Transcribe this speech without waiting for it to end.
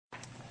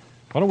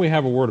Why don't we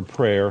have a word of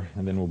prayer,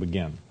 and then we'll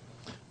begin.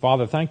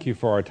 Father, thank you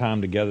for our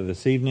time together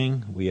this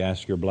evening. We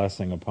ask your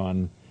blessing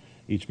upon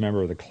each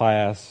member of the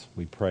class.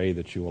 We pray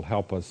that you will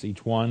help us,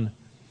 each one,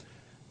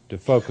 to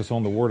focus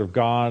on the Word of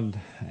God,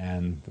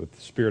 and with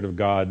the Spirit of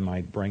God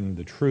might bring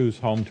the truths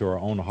home to our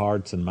own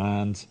hearts and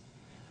minds,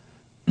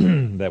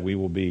 that we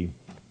will be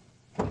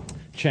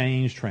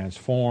changed,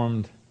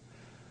 transformed,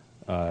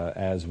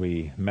 as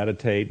we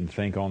meditate and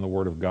think on the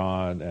Word of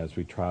God, as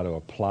we try to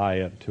apply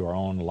it to our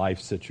own life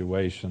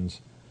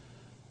situations,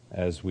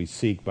 as we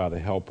seek by the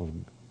help of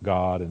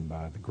God and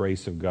by the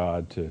grace of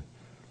God to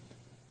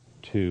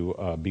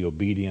be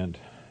obedient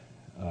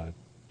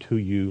to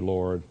you,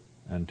 Lord,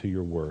 and to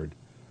your Word.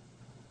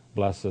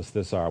 Bless us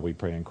this hour, we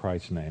pray in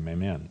Christ's name.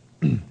 Amen.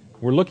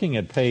 We're looking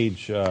at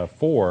page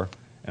 4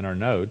 in our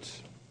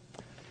notes.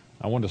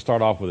 I wanted to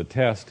start off with a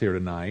test here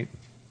tonight.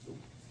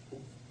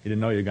 You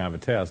didn't know you were going to have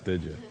a test,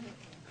 did you?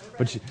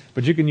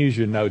 But you can use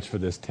your notes for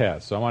this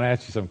test. So I want to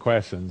ask you some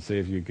questions, see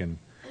if you can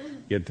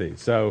get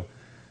these. So,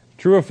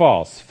 true or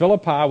false?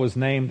 Philippi was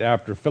named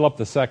after Philip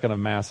II of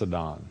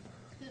Macedon.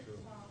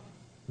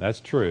 That's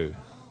true.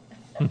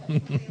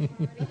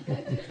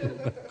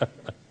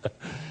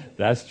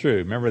 That's true.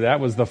 Remember, that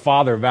was the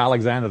father of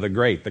Alexander the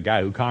Great, the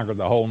guy who conquered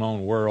the whole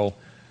known world,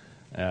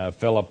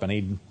 Philip,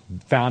 and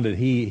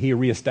he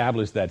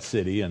reestablished that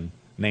city and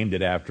named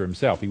it after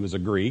himself. He was a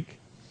Greek.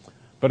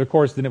 But, of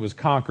course, then it was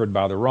conquered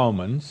by the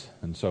Romans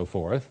and so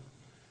forth.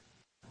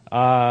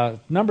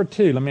 Number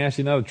 2, let me ask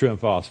you another true and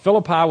false.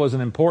 Philippi was an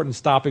important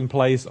stopping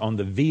place on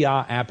the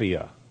Via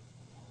Appia.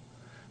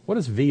 What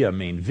does via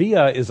mean?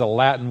 Via is a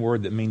Latin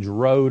word that means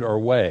road or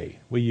way.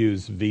 We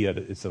use via,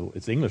 it's an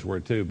English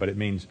word too, but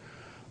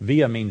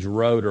via means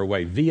road or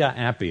way. Via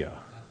Appia.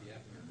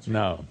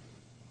 No,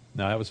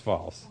 that was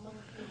false.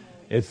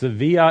 It's the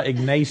Via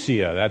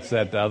Ignatia. That's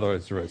that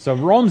other road. So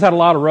Rome's had a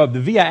lot of roads.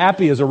 The Via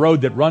Appia is a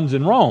road that runs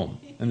in Rome,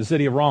 in the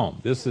city of Rome.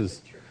 This is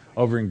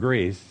over in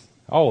Greece.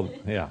 Oh,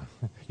 yeah.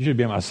 You should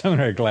be in my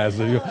seminary class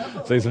if you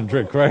say some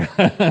trick.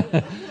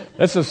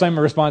 That's the same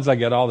response I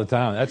get all the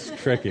time. That's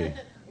tricky.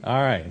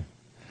 All right.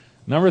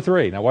 Number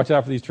 3. Now watch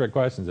out for these trick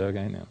questions,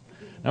 okay? Now,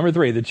 number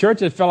 3. The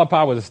church at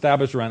Philippi was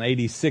established around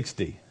AD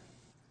 60.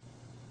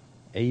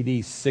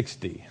 AD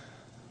 60.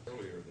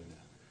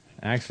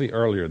 Actually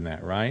earlier than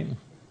that, right?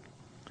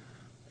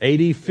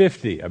 AD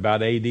 50,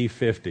 about AD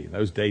 50.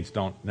 Those dates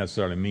don't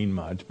necessarily mean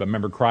much, but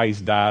remember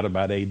Christ died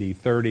about AD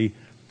 30,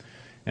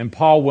 and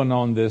Paul went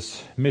on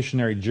this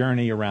missionary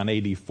journey around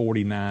AD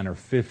 49 or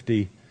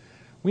 50.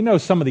 We know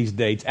some of these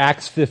dates.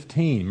 Acts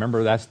 15,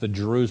 remember that's the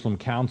Jerusalem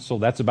Council,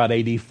 that's about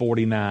AD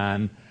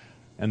 49,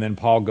 and then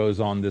Paul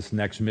goes on this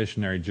next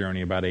missionary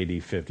journey about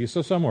AD 50,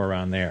 so somewhere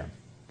around there.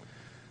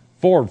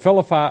 4,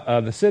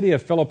 the city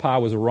of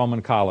Philippi was a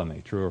Roman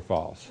colony, true or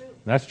false? True.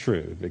 That's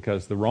true,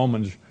 because the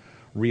Romans,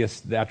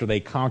 after they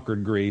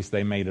conquered Greece,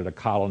 they made it a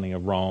colony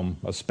of Rome,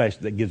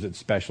 that gives it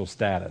special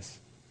status.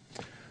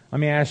 Let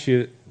me ask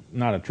you,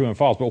 not a true and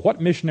false, but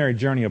what missionary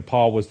journey of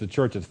Paul was the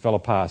church at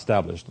Philippi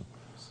established?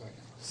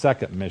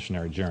 Second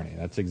missionary journey.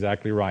 That's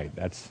exactly right.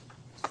 That's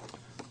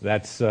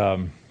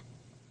around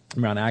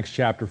Acts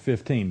chapter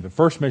 15. The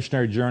first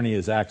missionary journey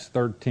is Acts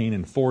 13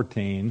 and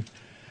 14.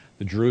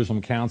 The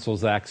Jerusalem Council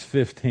is Acts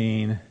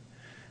 15.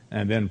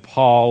 And then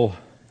Paul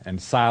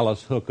and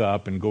Silas hook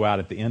up and go out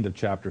at the end of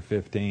chapter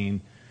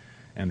 15,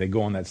 and they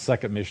go on that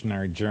second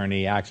missionary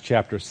journey. Acts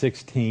chapter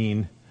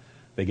 16,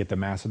 they get the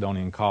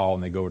Macedonian call,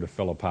 and they go to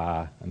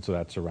Philippi, and so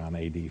that's around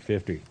AD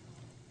 50.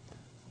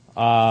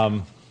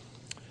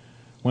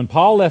 When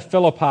Paul left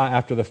Philippi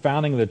after the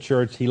founding of the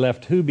church, he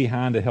left who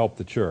behind to help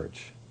the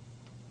church?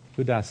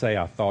 Who did I say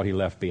I thought he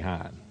left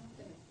behind?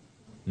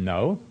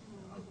 No?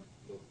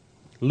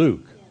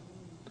 Luke.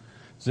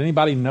 Does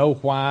anybody know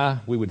why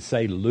we would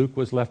say Luke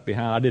was left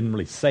behind? I didn't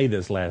really say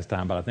this last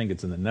time, but I think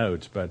it's in the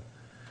notes. But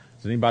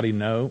does anybody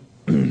know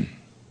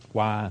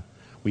why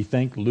we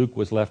think Luke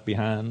was left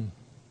behind?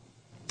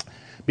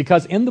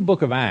 Because in the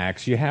book of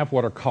Acts, you have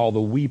what are called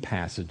the we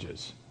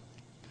passages,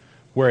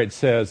 where it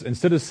says,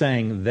 instead of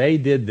saying they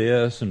did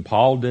this and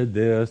Paul did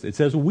this, it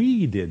says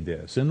we did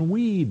this and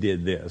we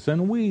did this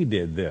and we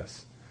did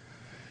this.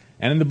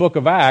 And in the book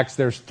of Acts,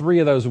 there's 3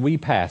 of those we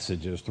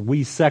passages,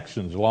 we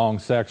sections, long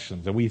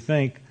sections. And we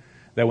think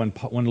that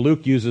when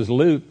Luke uses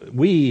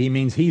he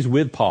means he's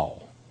with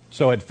Paul.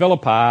 So at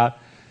Philippi,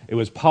 it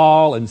was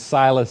Paul and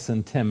Silas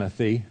and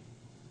Timothy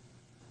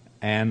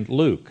and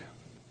Luke.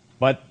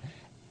 But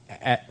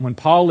when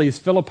Paul leaves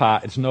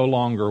Philippi, it's no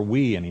longer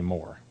we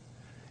anymore.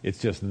 It's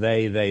just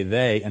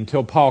they,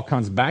 until Paul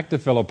comes back to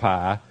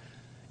Philippi,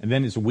 and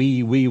then it's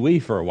we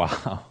for a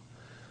while.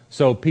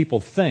 So people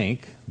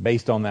think,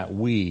 based on that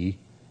we,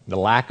 the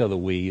lack of the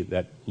we,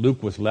 that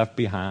Luke was left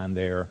behind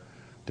there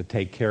to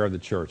take care of the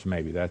church.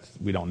 Maybe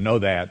we don't know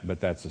that,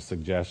 but that's a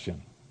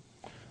suggestion.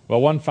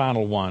 Well, one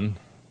final one.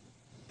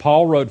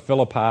 Paul wrote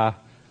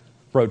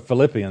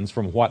Philippians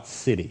from what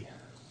city?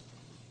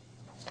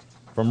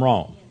 From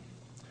Rome.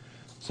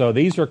 So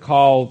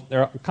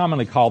they're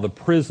commonly called the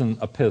prison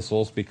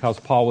epistles because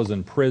Paul was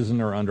in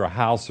prison or under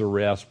house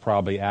arrest,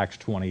 probably Acts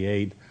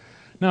 28.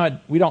 Now,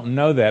 we don't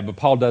know that, but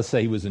Paul does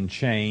say he was in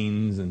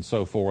chains and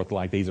so forth,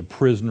 like he's a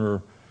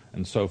prisoner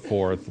and so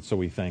forth, so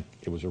we think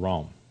it was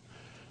Rome.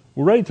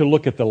 We're ready to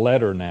look at the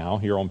letter now,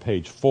 here on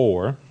page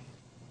 4.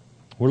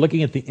 We're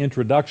looking at the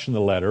introduction of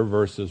the letter,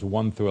 verses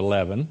 1 through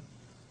 11.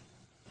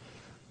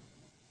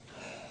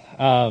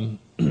 And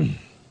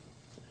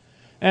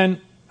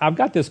I've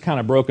got this kind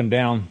of broken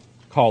down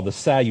called the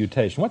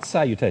salutation. What's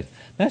salutation?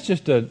 That's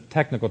just a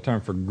technical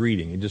term for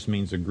greeting. It just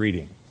means a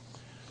greeting.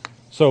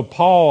 So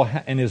Paul,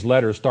 in his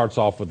letter, starts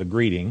off with a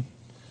greeting.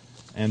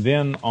 And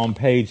then on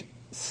page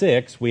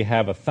 6, we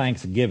have a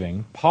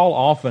thanksgiving. Paul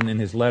often in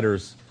his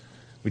letters,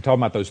 we talk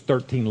about those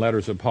 13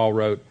 letters that Paul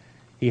wrote,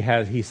 he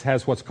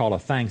has what's called a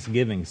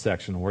thanksgiving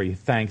section where he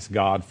thanks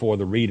God for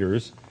the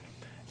readers.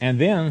 And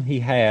then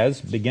he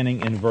has,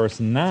 beginning in verse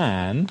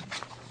 9,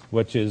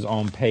 which is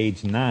on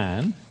page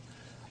 9,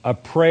 a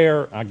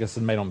prayer. I guess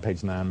it's made on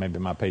page 9. Maybe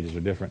my pages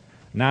are different.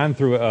 9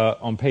 through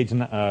 11,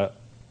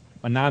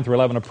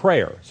 a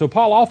prayer. So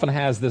Paul often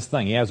has this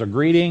thing. He has a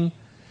greeting,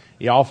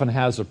 he often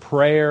has a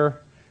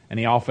prayer, and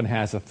he often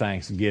has a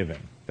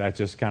thanksgiving. That's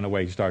just kind of the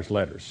way he starts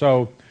letters.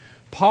 So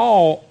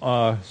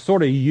Paul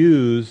sort of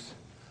used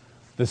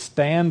the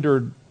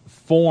standard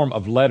form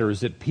of letters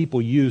that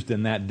people used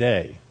in that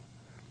day.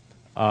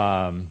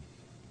 I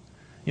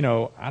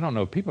don't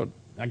know, people,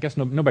 I guess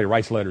nobody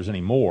writes letters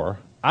anymore.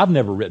 I've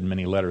never written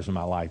many letters in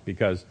my life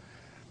because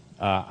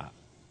I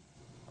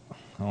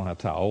don't want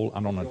to tell how old. I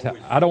don't want to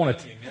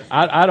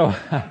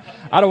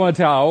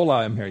tell how old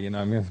I am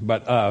here.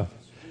 But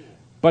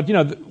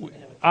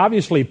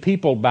obviously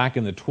people back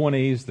in the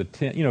 20s, the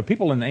 10,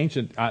 people in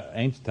ancient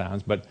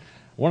times. But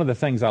one of the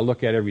things I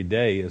look at every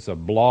day is a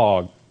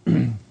blog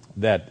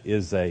that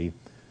is a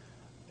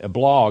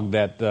blog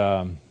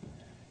that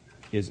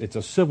it's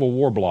a Civil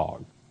War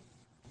blog,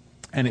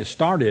 and it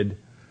started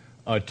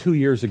 2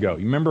 years ago.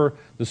 You remember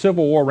the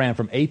Civil War ran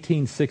from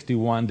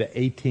 1861 to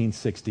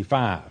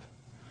 1865.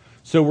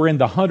 So we're in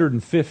the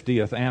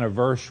 150th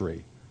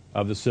anniversary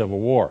of the Civil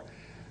War.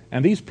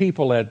 And these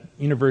people at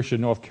University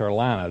of North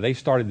Carolina, they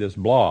started this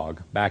blog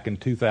back in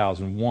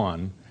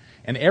 2001.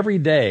 And every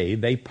day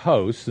they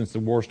post, since the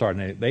war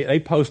started, they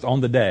post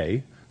on the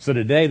day. So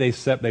today they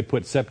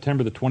put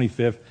September the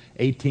 25th,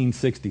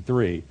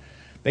 1863.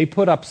 They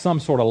put up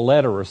some sort of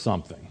letter or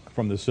something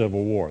from the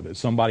Civil War that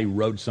somebody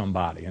wrote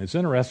somebody. And it's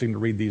interesting to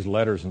read these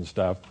letters and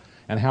stuff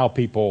and how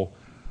people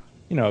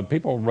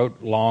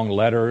wrote long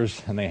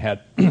letters and they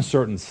had a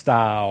certain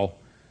style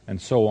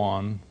and so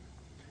on.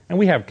 And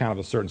we have kind of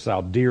a certain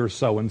style, dear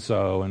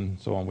so-and-so and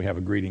so on. We have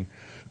a greeting.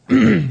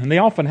 And they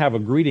often have a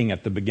greeting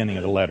at the beginning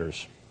of the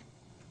letters.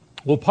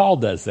 Well, Paul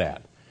does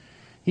that.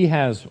 He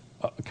has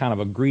kind of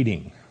a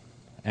greeting.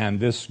 And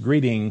this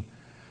greeting,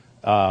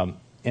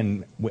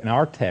 in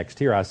our text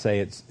here, I say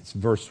it's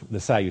the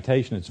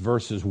salutation, it's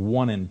verses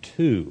 1 and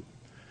 2.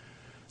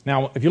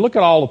 Now, if you look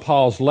at all of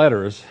Paul's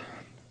letters,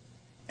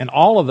 in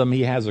all of them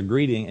he has a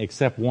greeting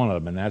except one of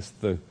them, and that's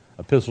the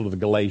epistle to the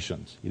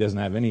Galatians. He doesn't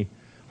have any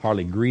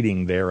hardly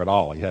greeting there at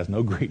all. He has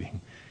no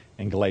greeting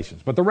in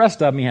Galatians. But the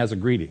rest of them he has a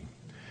greeting.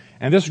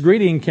 And this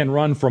greeting can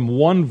run from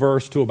one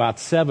verse to about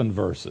 7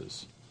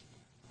 verses.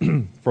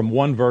 From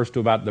one verse to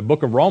about, the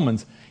book of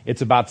Romans,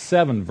 it's about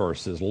 7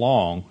 verses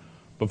long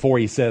before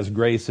he says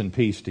grace and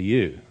peace to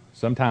you.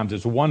 Sometimes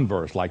it's one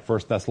verse, like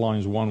 1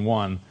 Thessalonians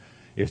 1:1,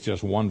 it's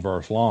just one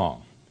verse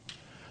long.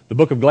 The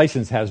book of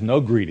Galatians has no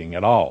greeting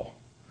at all.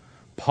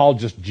 Paul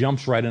just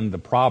jumps right into the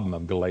problem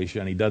of Galatia,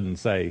 and he doesn't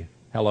say,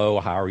 hello,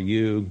 how are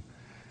you?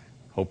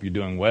 Hope you're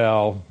doing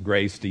well,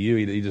 grace to you.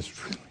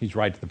 He's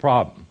right to the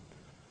problem.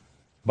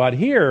 But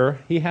here,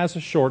 he has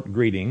a short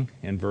greeting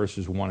in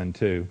verses 1 and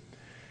 2.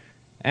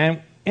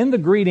 And in the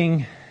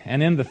greeting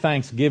and in the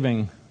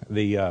thanksgiving,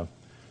 the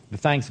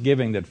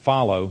thanksgiving that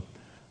follow,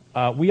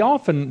 we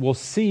often will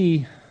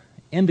see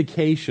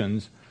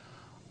indications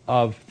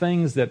of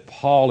things that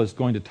Paul is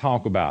going to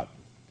talk about.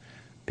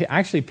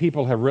 Actually,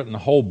 people have written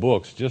whole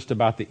books just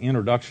about the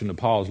introduction to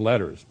Paul's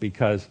letters,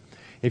 because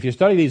if you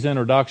study these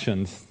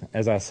introductions,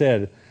 as I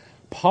said,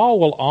 Paul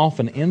will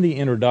often, in the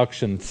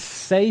introduction,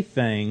 say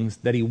things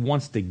that he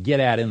wants to get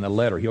at in the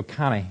letter. He'll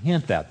kind of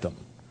hint at them.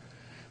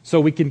 So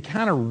we can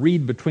kind of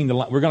read between the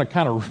lines. We're going to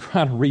kind of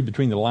try to read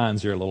between the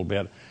lines here a little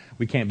bit.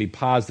 We can't be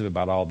positive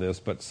about all this,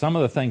 but some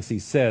of the things he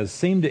says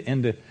seem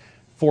to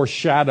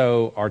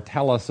foreshadow or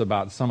tell us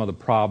about some of the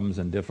problems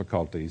and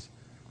difficulties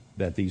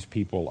that these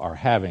people are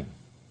having.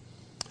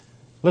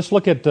 Let's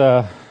look at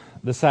the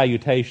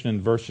salutation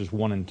in verses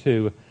 1 and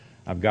 2.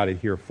 I've got it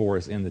here for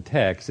us in the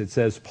text. It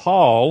says,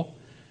 Paul,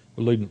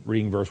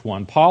 reading verse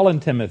 1, Paul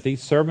and Timothy,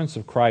 servants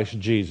of Christ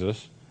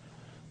Jesus,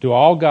 to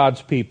all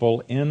God's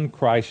people in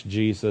Christ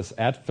Jesus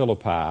at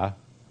Philippi,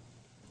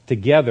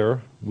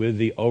 together with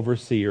the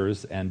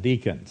overseers and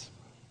deacons.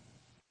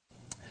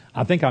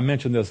 I think I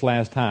mentioned this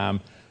last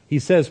time. He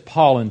says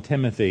Paul and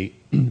Timothy,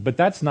 but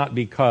that's not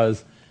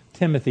because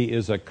Timothy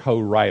is a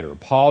co-writer.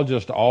 Paul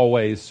just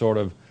always sort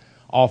of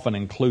often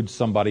includes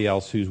somebody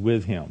else who's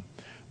with him.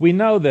 We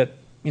know that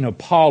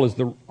Paul is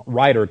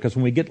writer, because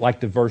when we get like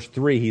to verse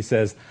 3, he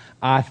says,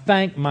 I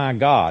thank my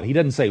God. He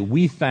doesn't say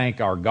we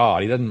thank our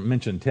God. He doesn't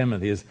mention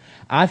Timothy. It's,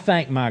 I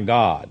thank my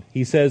God.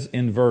 He says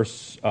in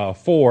verse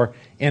 4,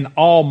 in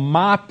all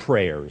my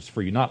prayers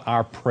for you, not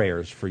our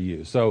prayers for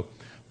you. So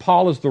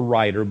Paul is the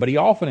writer, but he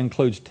often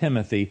includes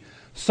Timothy,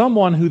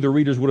 someone who the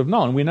readers would have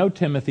known. We know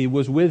Timothy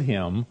was with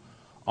him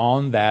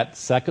on that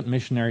second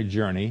missionary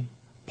journey.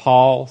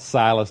 Paul,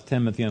 Silas,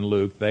 Timothy, and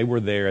Luke, they were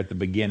there at the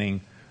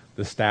beginning,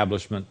 the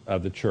establishment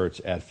of the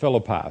church at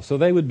Philippi. So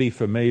they would be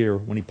familiar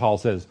when Paul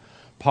says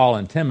Paul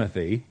and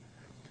Timothy.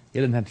 He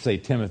doesn't have to say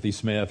Timothy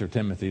Smith or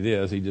Timothy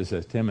this. He just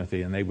says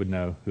Timothy, and they would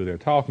know who they're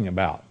talking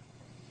about.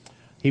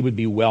 He would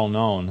be well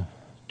known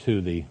to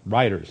the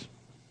writers.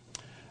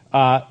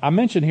 I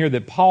mentioned here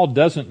that Paul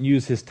doesn't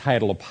use his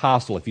title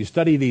apostle. If you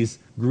study these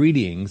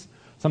greetings,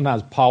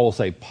 sometimes Paul will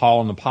say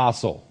Paul an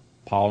apostle,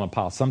 Paul an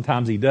apostle.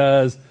 Sometimes he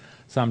does,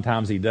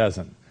 sometimes he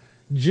doesn't.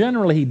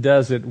 Generally, he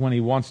does it when he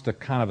wants to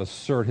kind of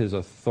assert his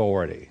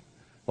authority.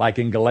 Like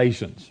in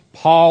Galatians,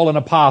 Paul an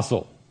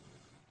apostle,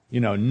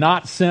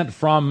 not sent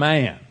from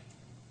man.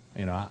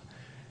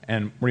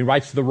 And when he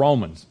writes to the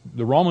Romans,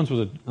 when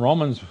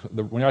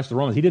he writes to the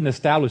Romans, he didn't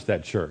establish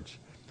that church.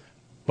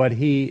 But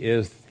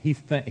he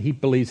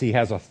believes he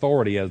has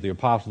authority as the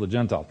apostle of the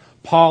Gentiles.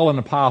 Paul an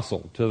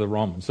apostle to the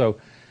Romans. So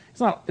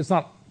it's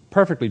not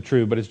perfectly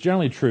true, but it's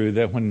generally true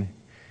that when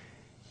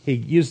he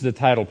uses the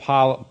title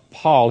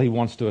Paul, he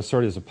wants to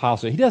assert his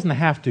apostle. He doesn't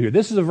have to.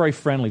 This is a very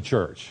friendly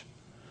church.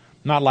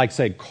 Not like,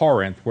 say,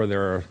 Corinth, where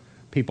there are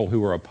people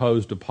who are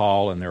opposed to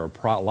Paul and there are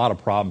a lot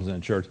of problems in the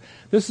church.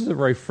 This is a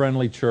very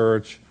friendly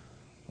church.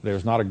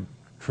 There's not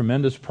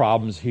tremendous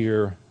problems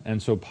here,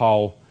 and so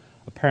Paul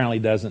apparently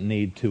doesn't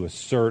need to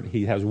assert.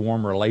 He has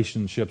warm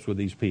relationships with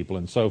these people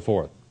and so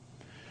forth.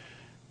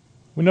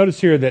 We notice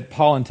here that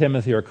Paul and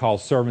Timothy are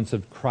called servants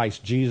of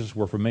Christ Jesus.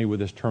 We're familiar with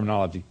this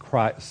terminology,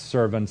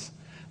 servants.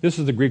 This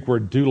is the Greek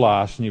word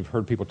doulos, and you've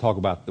heard people talk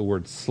about the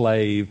word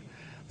slave.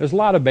 There's a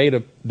lot of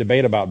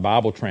debate about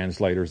Bible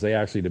translators. They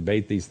actually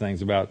debate these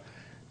things about,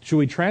 should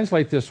we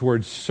translate this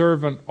word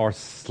servant or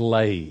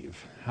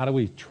slave? How do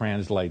we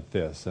translate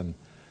this? And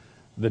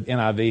the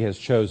NIV has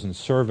chosen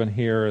servant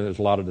here. There's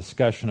a lot of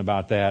discussion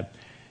about that.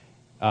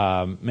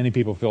 Many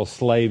people feel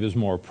slave is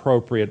more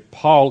appropriate.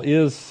 Paul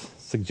is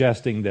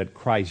suggesting that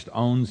Christ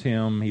owns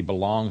him. He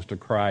belongs to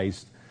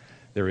Christ.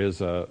 There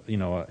is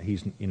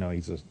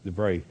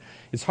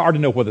it's hard to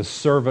know whether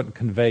servant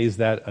conveys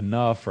that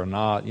enough or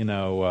not.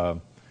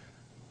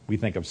 We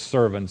think of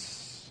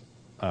servants,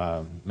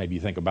 maybe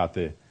you think about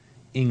the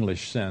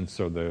English sense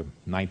or the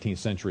 19th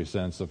century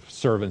sense of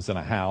servants in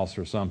a house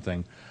or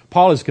something.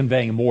 Paul is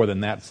conveying more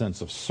than that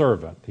sense of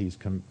servant. He's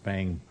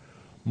conveying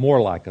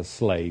more like a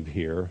slave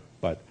here,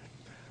 but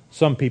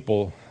some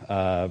people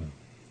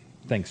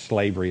think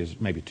slavery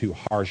is maybe too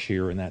harsh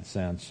here in that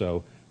sense,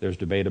 so there's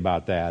debate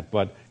about that.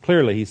 But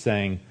clearly he's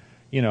saying,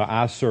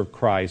 I serve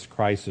Christ.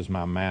 Christ is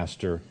my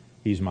master.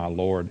 He's my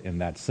Lord in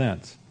that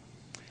sense.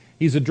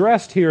 He's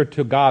addressed here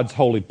to God's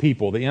holy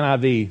people. The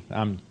NIV,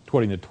 I'm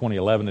quoting the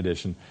 2011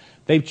 edition,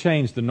 they've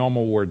changed the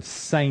normal word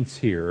saints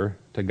here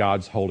to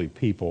God's holy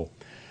people.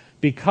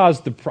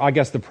 Because I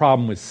guess the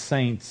problem with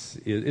saints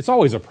is, it's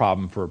always a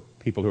problem for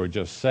people who are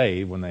just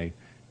saved when they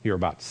hear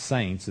about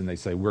saints and they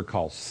say, we're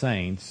called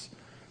saints.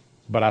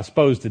 But I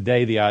suppose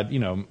today,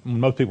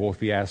 most people,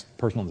 if you ask a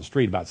person on the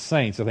street about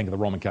saints, they think of the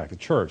Roman Catholic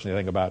Church. They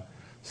think about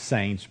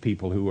saints,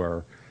 people who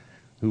are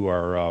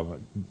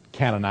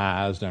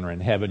canonized and are in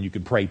heaven. You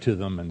can pray to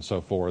them and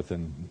so forth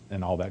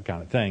and all that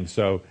kind of thing.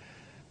 So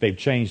they've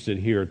changed it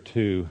here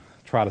to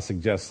try to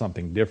suggest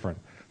something different.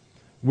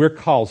 We're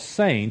called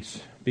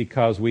saints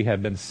because we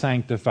have been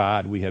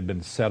sanctified. We have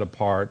been set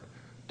apart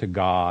to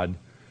God.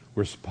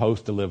 We're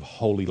supposed to live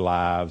holy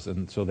lives,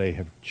 and so they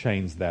have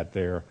changed that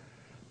there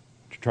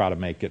to try to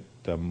make it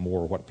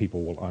more what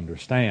people will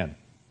understand.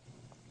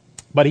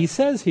 But he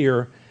says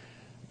here,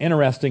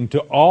 interesting, to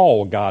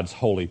all God's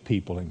holy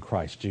people in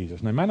Christ Jesus.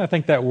 And you might not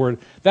think that word,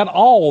 that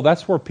all,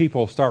 that's where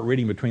people start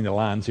reading between the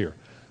lines here.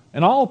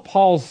 In all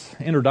Paul's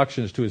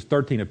introductions to his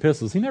 13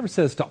 epistles, he never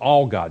says to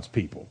all God's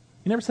people.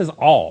 He never says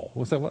all.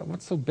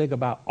 What's so big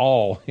about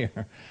all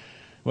here?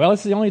 Well,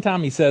 it's the only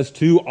time he says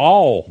to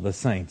all the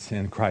saints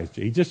in Christ.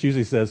 He just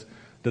usually says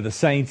to the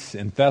saints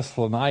in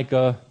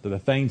Thessalonica, to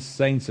the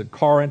saints at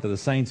Corinth, to the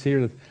saints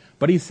here.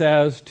 But he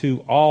says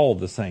to all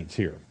the saints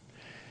here.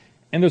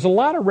 And there's a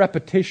lot of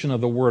repetition of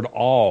the word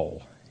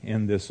all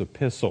in this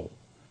epistle.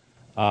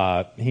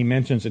 He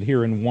mentions it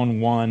here in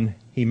 1:1.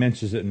 He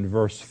mentions it in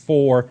verse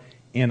 4,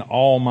 in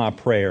all my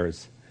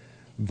prayers.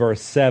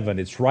 Verse 7,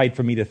 it's right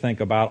for me to think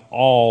about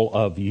all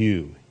of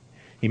you.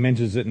 He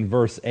mentions it in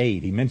verse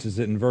 8. He mentions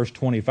it in verse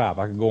 25.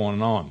 I could go on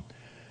and on.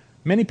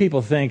 Many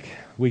people think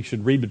we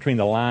should read between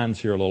the lines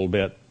here a little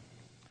bit.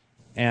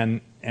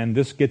 And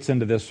this gets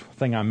into this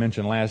thing I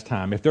mentioned last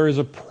time. If there is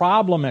a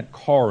problem at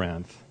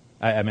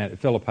at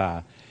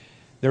Philippi,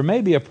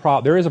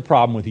 there is a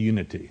problem with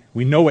unity.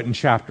 We know it in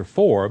chapter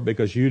 4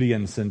 because Judea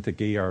and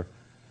Syntyche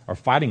are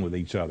fighting with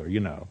each other,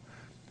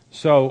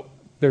 So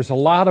there's a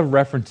lot of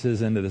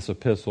references into this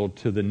epistle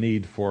to the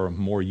need for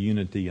more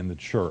unity in the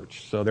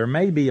church. So there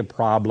may be a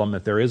problem,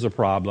 if there is a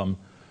problem,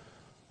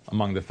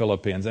 among the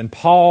Philippians. And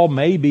Paul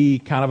may be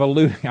kind of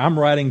alluding, I'm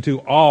writing to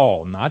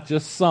all, not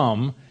just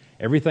some.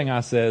 Everything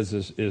I says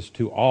is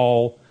to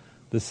all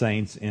the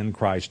saints in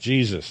Christ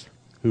Jesus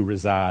who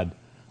reside,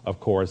 of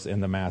course,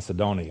 in the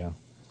Macedonia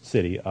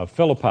city of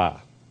Philippi.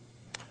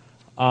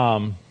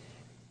 As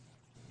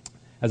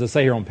I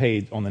say here on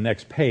the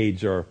next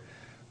page, or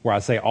where I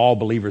say all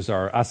believers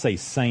are, I say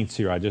saints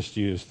here. I just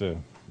use the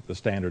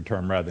standard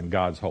term rather than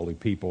God's holy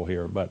people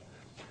here. But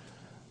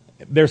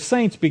they're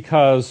saints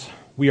because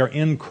we are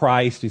in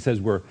Christ. He says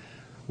we're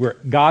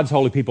God's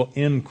holy people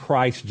in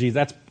Christ Jesus.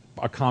 That's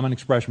a common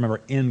expression.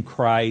 Remember, in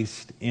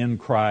Christ, in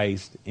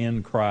Christ,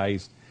 in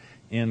Christ,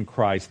 in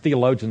Christ.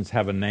 Theologians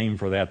have a name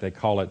for that. They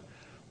call it,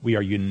 we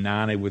are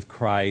united with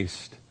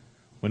Christ.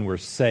 When we're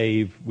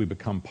saved, we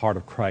become part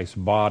of Christ's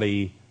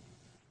body.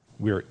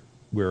 We're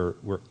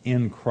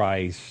in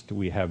Christ.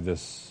 We have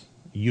this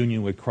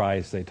union with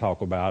Christ they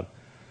talk about.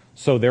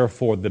 So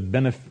therefore,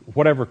 the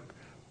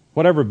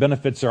whatever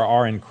benefits there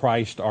are in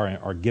Christ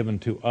are given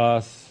to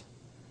us.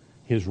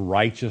 His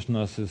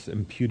righteousness is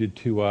imputed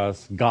to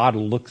us. God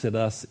looks at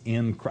us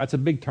in Christ. That's a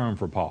big term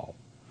for Paul.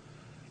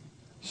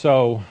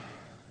 So,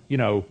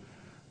 when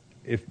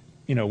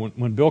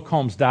Bill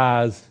Combs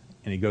dies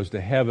and he goes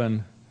to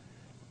heaven,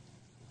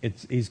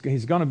 he's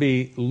going to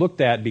be looked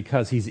at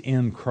because he's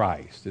in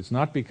Christ. It's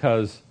not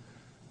because,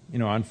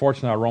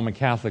 unfortunately, our Roman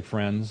Catholic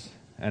friends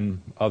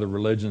and other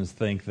religions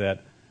think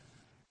that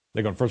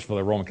they're going. First of all,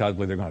 they're Roman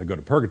Catholic, they're going to go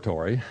to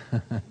purgatory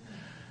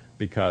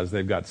because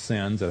they've got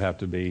sins that have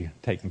to be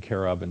taken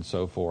care of and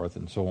so forth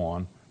and so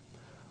on.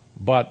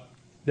 But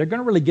they're going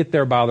to really get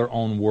there by their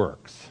own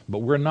works. But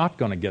we're not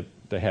going to get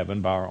to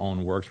heaven by our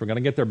own works. We're going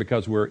to get there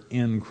because we're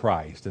in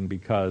Christ and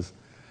because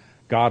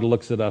God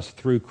looks at us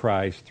through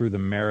Christ, through the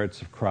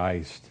merits of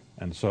Christ,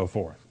 and so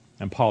forth.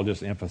 And Paul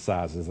just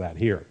emphasizes that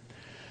here.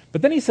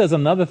 But then he says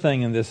another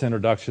thing in this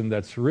introduction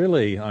that's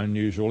really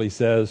unusual. He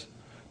says,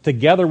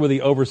 together with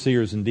the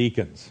overseers and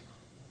deacons.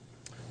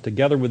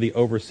 Together with the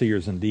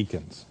overseers and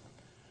deacons.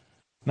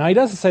 Now, he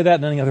doesn't say that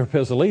in any other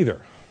epistle either.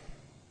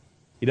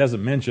 He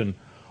doesn't mention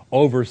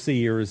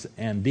overseers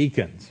and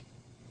deacons.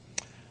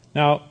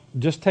 Now,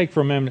 just take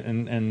for a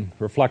moment and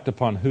reflect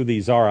upon who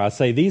these are. I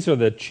say these are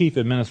the chief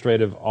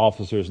administrative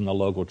officers in the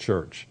local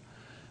church.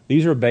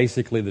 These are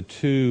basically the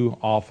two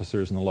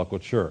officers in the local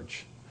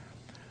church.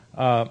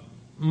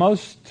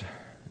 Most,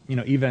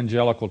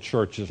 evangelical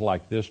churches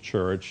like this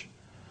church,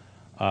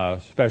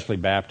 especially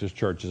Baptist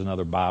churches and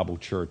other Bible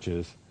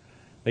churches,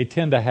 they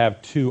tend to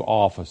have two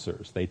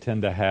officers. They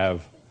tend to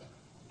have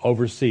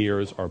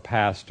overseers or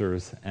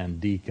pastors and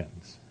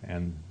deacons.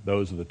 And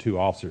those are the two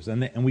officers.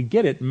 And we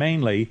get it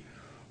mainly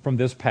from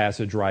this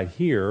passage right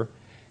here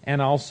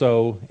and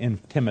also in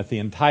Timothy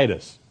and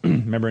Titus.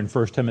 Remember in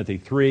 1 Timothy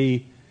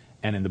 3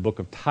 and in the book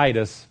of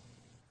Titus,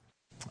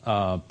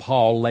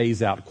 Paul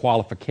lays out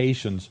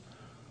qualifications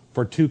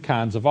for two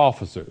kinds of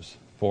officers,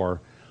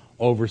 for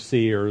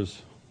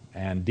overseers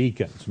and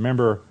deacons.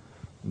 Remember,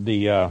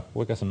 we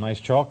got some nice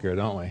chalk here,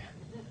 don't we?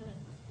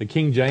 The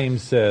King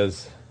James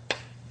says,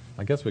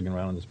 I guess we can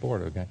write on this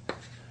board, okay?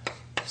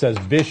 It says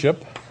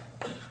bishop,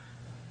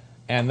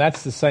 and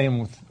that's the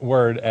same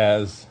word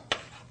as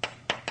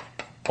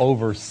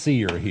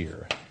overseer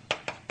here.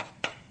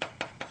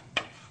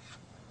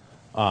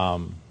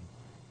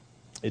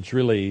 It's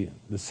really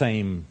the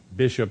same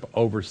bishop,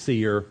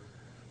 overseer.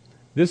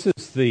 This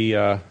is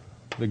the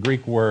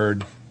Greek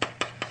word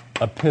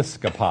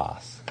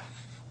episkopos.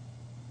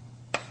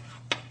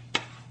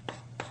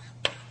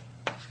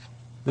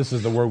 This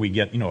is the word we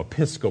get,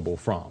 episcopal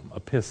from,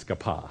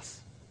 episkopos.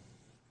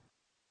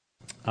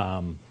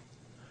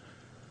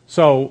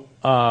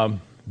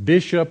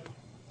 Bishop,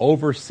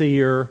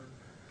 overseer,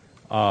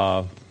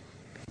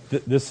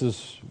 this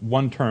is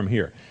one term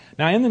here.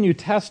 Now, in the New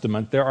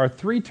Testament, there are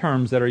three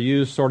terms that are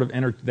used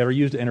that are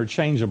used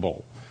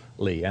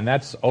interchangeably, and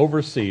that's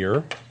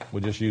overseer.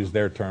 We'll just use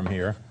their term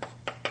here,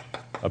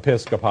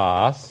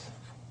 episkopos.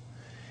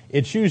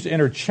 It's used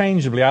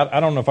interchangeably. I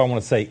don't know if I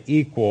want to say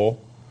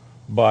equal,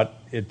 but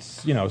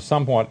it's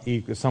somewhat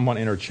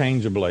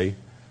interchangeably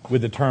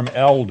with the term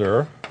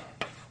elder,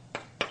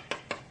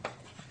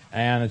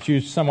 and it's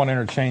used somewhat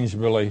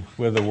interchangeably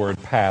with the word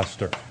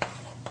pastor.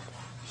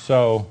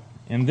 So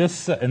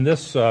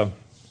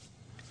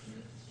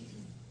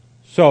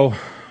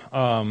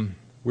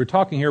we're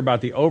talking here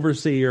about the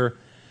overseer.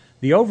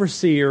 The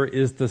overseer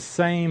is the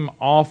same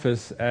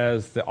office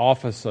as the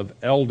office of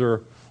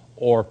elder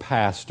or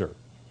pastor.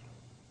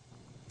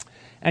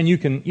 And you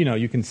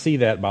can see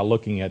that by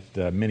looking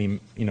at many,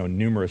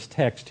 numerous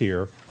texts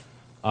here.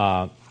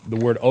 The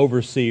word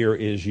overseer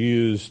is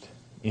used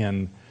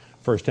in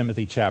 1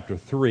 Timothy chapter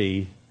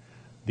 3.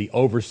 The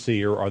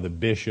overseer or the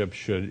bishop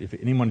should, if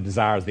anyone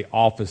desires the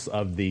office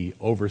of the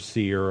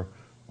overseer,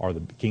 or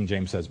the King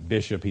James says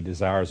bishop, he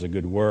desires a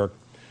good work.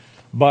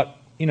 But,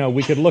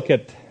 we could look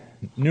at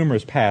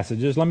numerous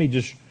passages. Let me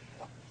just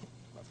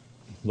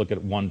look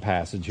at one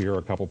passage here, or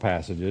a couple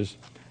passages.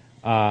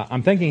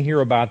 I'm thinking here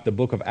about the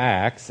book of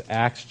Acts,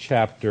 Acts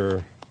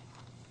chapter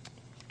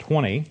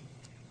 20.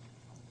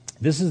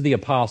 This is the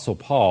Apostle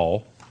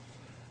Paul,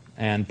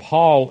 and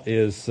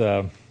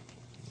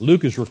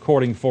Luke is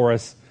recording for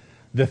us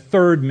the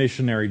third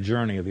missionary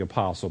journey of the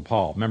Apostle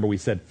Paul. Remember, we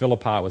said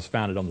Philippi was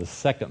founded on the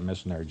second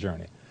missionary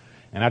journey.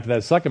 And after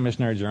that second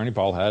missionary journey,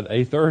 Paul had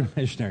a third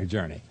missionary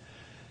journey.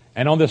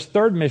 And on this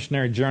third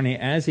missionary journey,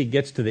 as he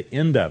gets to the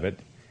end of it,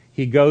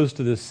 he goes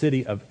to the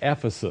city of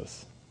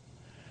Ephesus.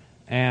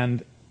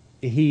 And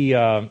he's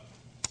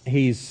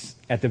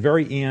at the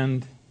very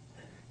end,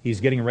 he's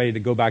getting ready to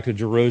go back to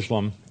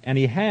Jerusalem. And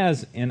he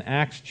has, in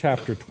Acts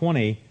chapter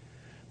 20,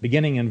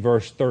 beginning in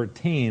verse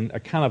 13, a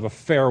kind of a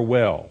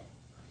farewell.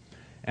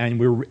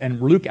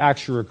 And Luke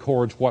actually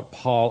records what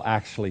Paul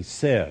actually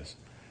says.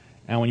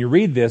 And when you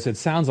read this, it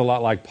sounds a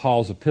lot like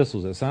Paul's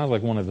epistles. It sounds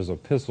like one of his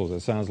epistles.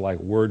 It sounds like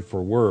word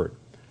for word.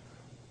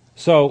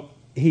 So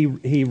he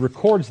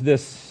records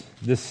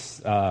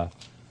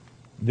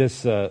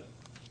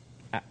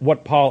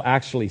what Paul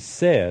actually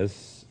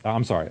says.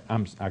 Acts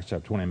chapter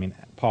 20. I mean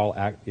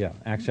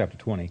Acts chapter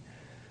 20.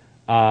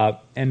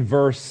 In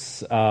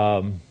verse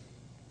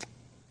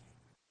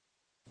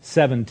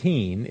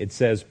 17, it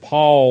says,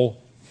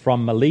 Paul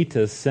from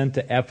Miletus sent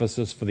to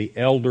Ephesus for the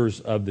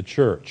elders of the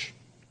church.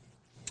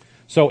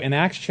 So in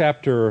Acts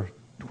chapter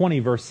 20,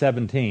 verse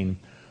 17,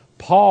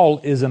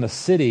 Paul is in a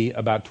city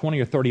about 20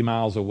 or 30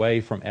 miles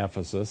away from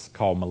Ephesus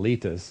called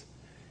Miletus.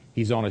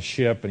 He's on a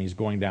ship and he's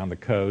going down the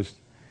coast.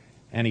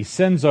 And he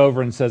sends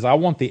over and says, I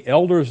want the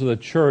elders of the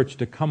church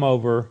to come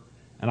over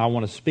and I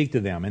want to speak to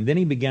them. And then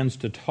he begins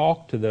to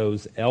talk to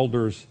those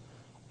elders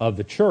of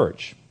the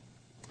church.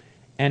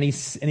 And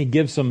he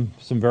gives some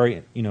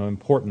very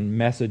important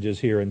messages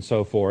here and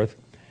so forth.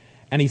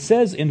 And he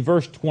says in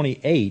verse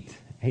 28,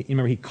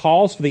 remember, he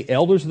calls for the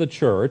elders of the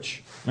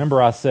church. Remember,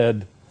 I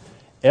said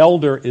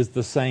elder is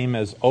the same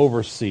as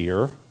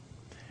overseer.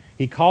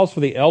 He calls for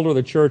the elder of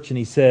the church, and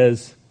he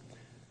says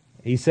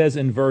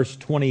in verse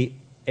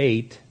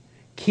 28,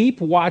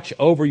 keep watch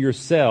over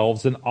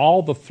yourselves and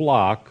all the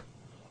flock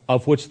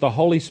of which the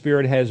Holy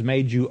Spirit has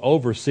made you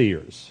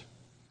overseers.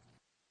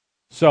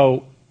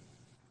 So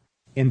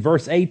in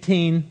verse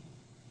 17,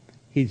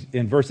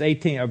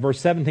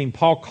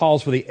 Paul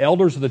calls for the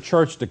elders of the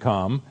church to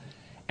come.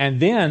 And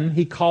then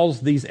he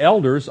calls these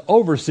elders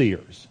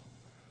overseers.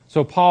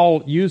 So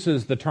Paul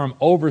uses the term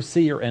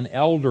overseer and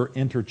elder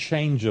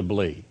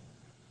interchangeably.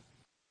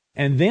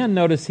 And then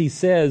notice he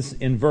says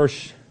in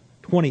verse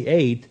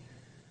 28,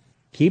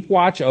 keep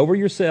watch over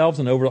yourselves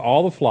and over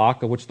all the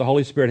flock of which the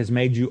Holy Spirit has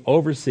made you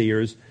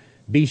overseers.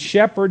 Be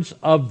shepherds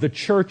of the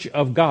church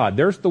of God.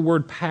 There's the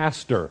word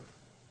pastor.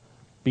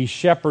 Be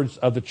shepherds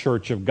of the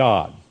church of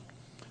God.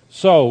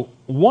 So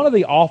one of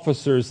the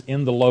officers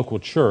in the local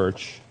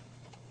church,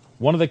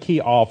 one of the key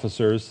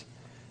officers,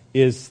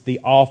 is the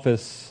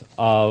office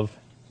of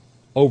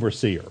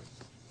overseer.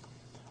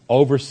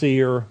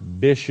 Overseer,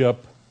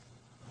 bishop,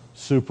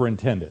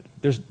 superintendent.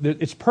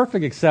 It's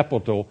perfectly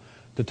acceptable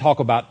to talk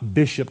about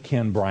Bishop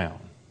Ken Brown.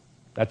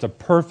 That's a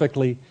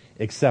perfectly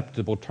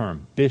acceptable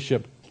term,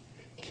 Bishop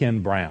Ken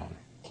Brown.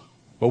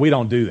 But we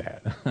don't do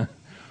that.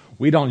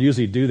 We don't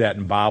usually do that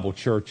in Bible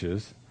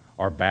churches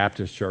or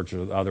Baptist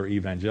churches or other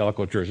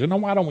evangelical churches.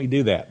 Why don't we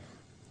do that?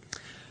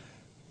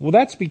 Well,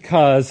 that's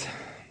because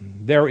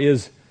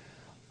there's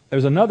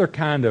another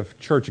kind of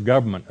church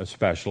government,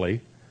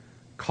 especially,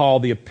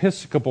 called the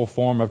Episcopal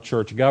form of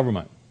church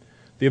government.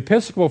 The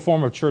Episcopal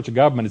form of church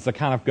government is the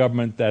kind of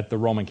government that the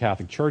Roman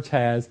Catholic Church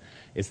has.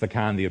 It's the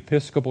kind the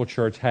Episcopal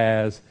Church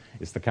has.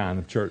 It's the kind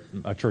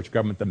of church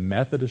government the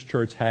Methodist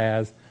Church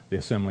has, the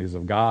Assemblies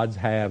of God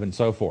have, and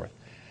so forth.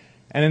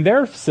 And in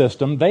their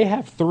system, they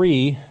have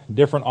three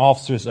different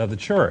officers of the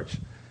church.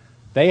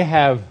 They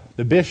have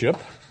the bishop,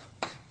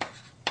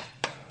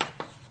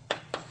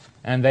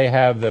 and they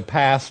have the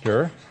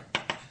pastor,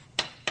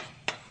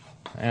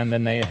 and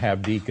then they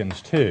have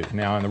deacons too.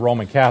 Now, in the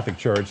Roman Catholic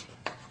Church,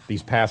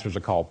 these pastors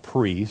are called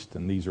priests,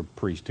 and these are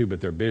priests too, but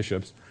they're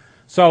bishops.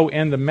 So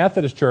in the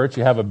Methodist Church,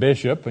 you have a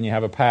bishop, and you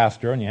have a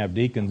pastor, and you have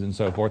deacons, and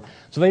so forth.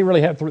 So they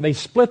really have they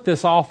split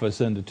this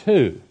office into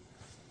two.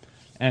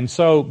 And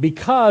so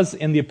because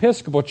in the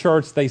Episcopal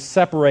Church they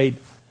separate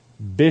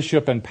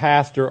bishop and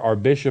pastor or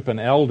bishop and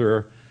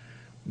elder,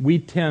 we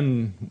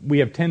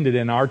have tended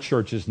in our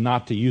churches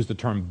not to use the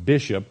term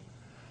bishop.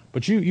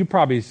 But you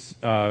probably,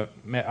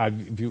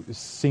 you've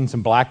seen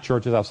some black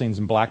churches, I've seen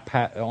some black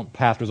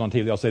pastors on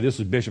TV, they'll say, this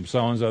is Bishop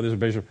so-and-so, this is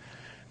Bishop.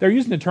 They're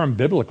using the term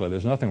biblically.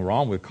 There's nothing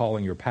wrong with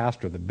calling your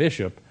pastor the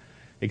bishop,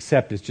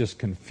 except it's just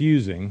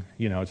confusing.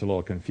 It's a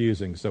little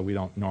confusing, so we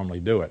don't normally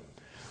do it.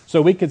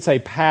 So we could say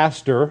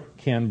Pastor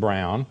Ken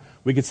Brown.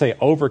 We could say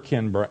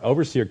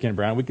Overseer Ken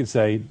Brown. We could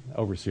say,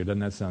 Overseer, doesn't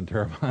that sound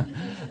terrible?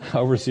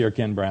 Overseer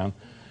Ken Brown.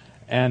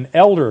 And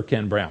Elder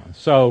Ken Brown.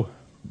 So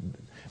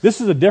this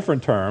is a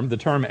different term. The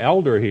term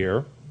elder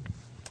here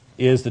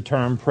is the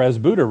term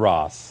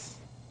presbyteros.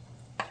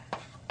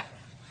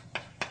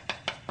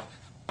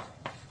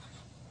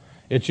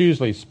 It's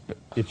usually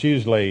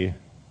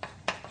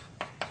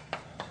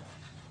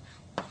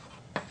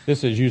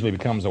This usually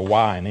becomes a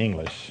Y in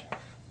English.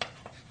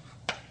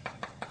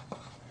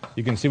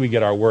 You can see we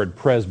get our word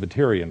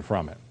Presbyterian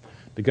from it,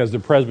 because the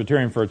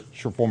Presbyterian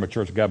form of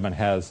church government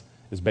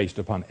is based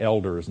upon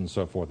elders and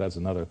so forth. That's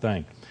another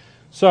thing.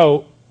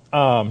 So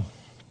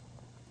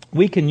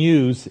we can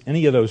use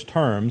any of those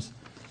terms.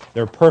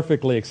 They're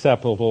perfectly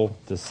acceptable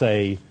to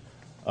say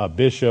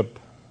bishop,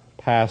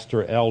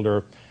 pastor,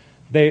 elder.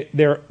 It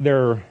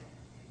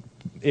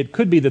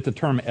could be that the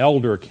term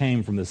elder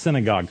came from the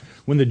synagogue.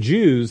 When the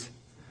Jews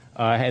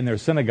in their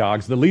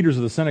synagogues, the leaders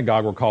of the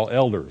synagogue were called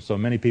elders. So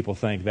many people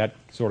think that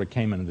sort of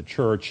came into the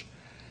church,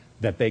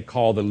 that they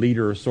call the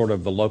leader sort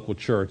of the local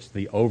church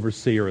the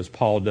overseer, as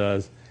Paul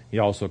does. He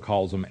also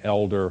calls them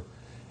elder,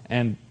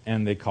 and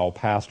they call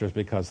pastors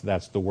because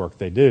that's the work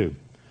they do.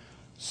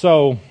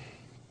 So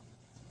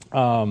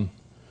the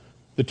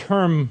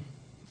term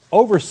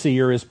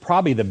overseer is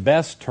probably the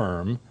best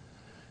term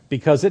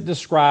because it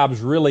describes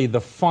really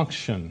the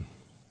function,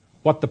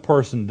 what the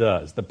person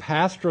does. The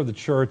pastor of the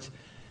church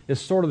is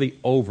sort of the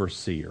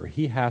overseer.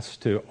 He has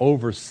to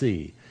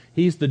oversee.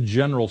 He's the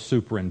general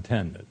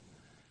superintendent.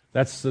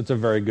 That's a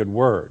very good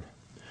word.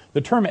 The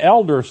term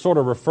elder sort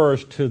of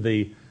refers to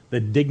the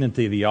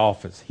dignity of the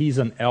office. He's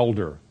an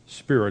elder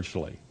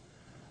spiritually.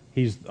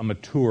 He's a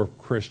mature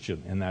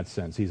Christian in that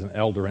sense. He's an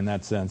elder in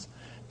that sense.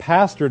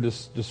 Pastor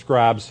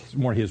describes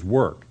more his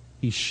work.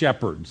 He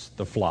shepherds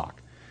the flock.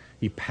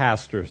 He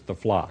pastors the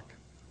flock.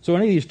 So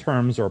any of these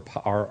terms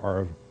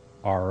are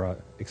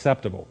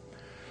acceptable.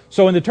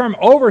 So in the term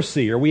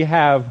overseer, we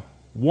have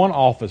one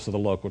office of the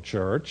local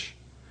church.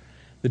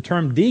 The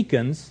term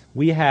deacons,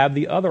 we have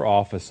the other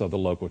office of the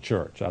local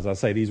church. As I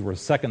say, these were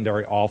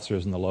secondary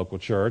officers in the local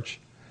church,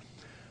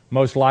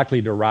 most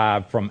likely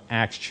derived from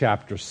Acts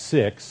chapter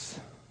 6.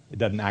 It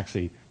doesn't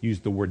actually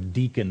use the word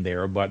deacon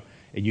there, but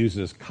it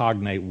uses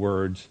cognate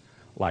words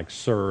like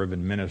serve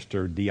and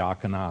minister.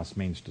 Diakonos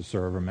means to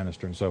serve or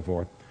minister and so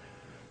forth.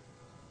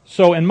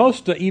 So in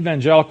most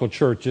evangelical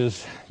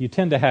churches, you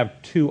tend to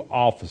have two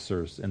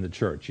officers in the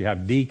church. You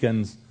have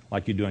deacons,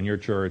 like you do in your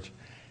church,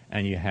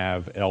 and you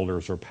have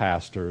elders or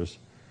pastors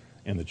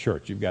in the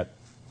church. You've got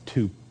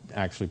two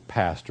actually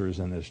pastors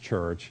in this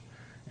church,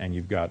 and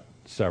you've got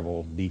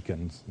several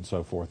deacons and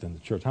so forth in the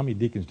church. How many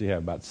deacons do you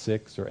have? About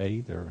 6 or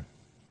 8? Or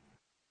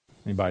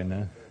anybody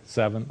know?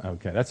 7?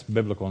 Okay, that's a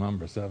biblical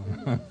number,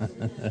 7.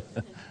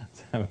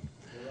 7.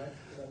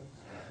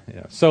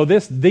 Yeah. So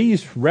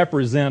these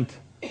represent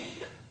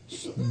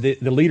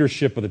the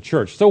leadership of the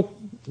church. So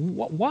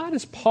why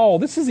does Paul,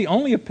 this is the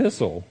only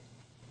epistle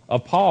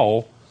of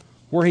Paul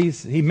where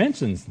he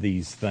mentions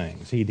these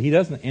things. He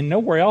doesn't, and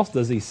nowhere else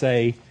does he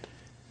say,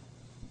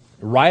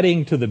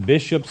 writing to the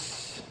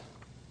bishops,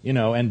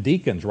 and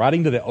deacons,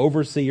 writing to the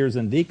overseers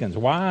and deacons.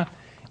 Why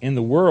in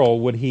the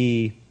world would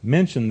he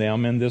mention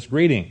them in this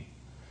greeting?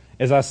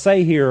 As I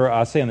say here,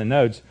 I say in the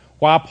notes,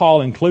 why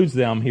Paul includes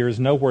them here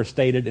is nowhere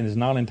stated and is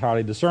not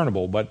entirely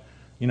discernible. But,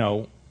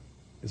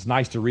 it's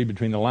nice to read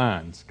between the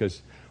lines because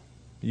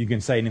you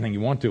can say anything you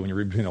want to when you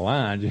read between the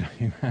lines.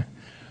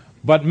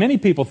 But many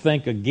people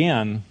think,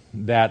 again,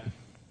 that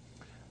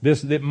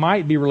it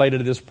might be related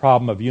to this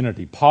problem of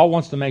unity. Paul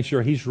wants to make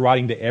sure he's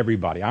writing to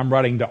everybody. I'm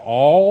writing to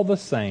all the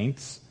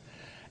saints,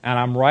 and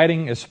I'm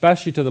writing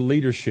especially to the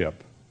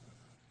leadership,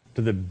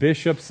 to the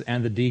bishops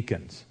and the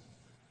deacons.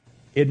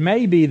 It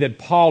may be that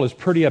Paul is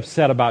pretty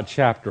upset about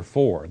chapter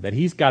 4, that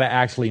he's got to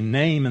actually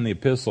name in the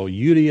epistle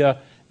Euodia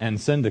and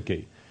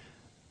Syntyche.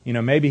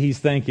 Maybe he's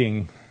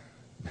thinking,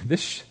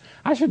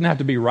 I shouldn't have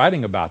to be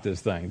writing about this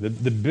thing.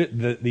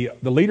 The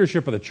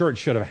leadership of the church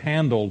should have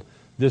handled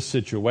this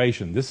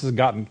situation.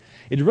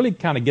 It really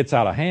kind of gets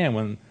out of hand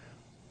when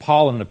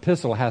Paul in an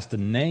epistle has to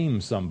name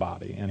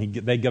somebody. And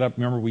they get up,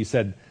 remember we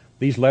said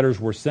these letters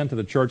were sent to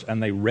the church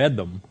and they read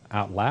them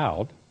out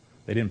loud.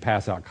 They didn't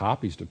pass out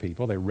copies to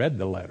people. They read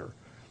the letter.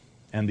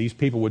 And these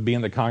people would be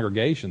in the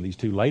congregation, these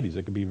two ladies.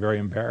 It could be very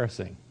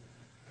embarrassing.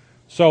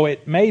 So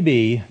it may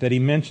be that he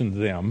mentioned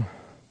them.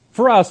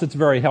 For us, it's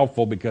very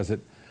helpful because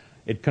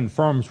it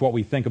confirms what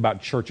we think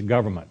about church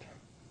government.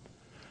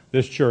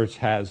 This church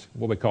has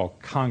what we call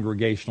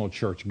congregational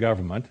church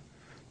government.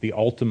 The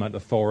ultimate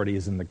authority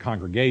is in the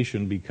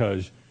congregation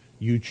because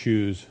you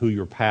choose who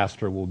your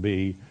pastor will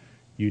be,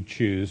 you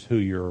choose who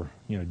your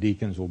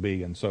deacons will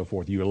be, and so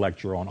forth. You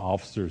elect your own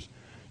officers,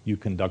 you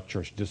conduct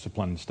church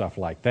discipline and stuff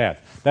like that.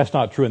 That's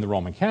not true in the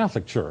Roman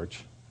Catholic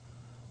Church.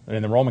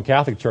 In the Roman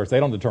Catholic Church, they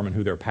don't determine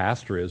who their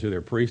pastor is, who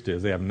their priest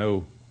is. They have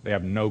no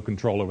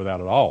control over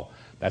that at all.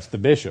 That's the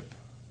bishop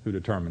who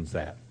determines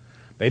that.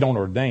 They don't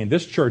ordain.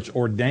 This church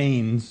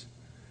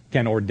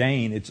can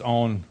ordain its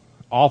own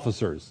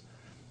officers,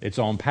 its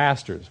own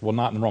pastors. Well,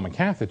 not in the Roman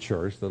Catholic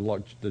Church.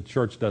 The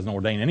church doesn't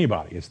ordain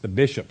anybody. It's the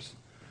bishops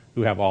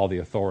who have all the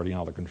authority and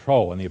all the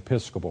control in the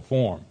episcopal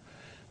form.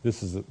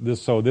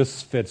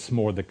 This fits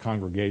more the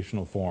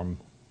congregational form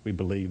we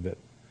believe that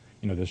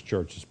this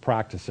church is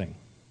practicing.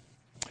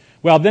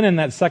 Well, then in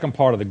that second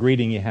part of the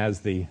greeting, he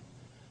has the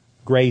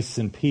grace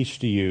and peace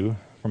to you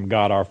from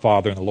God our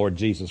Father and the Lord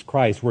Jesus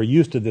Christ. We're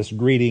used to this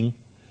greeting.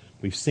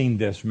 We've seen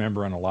this,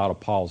 remember, in a lot of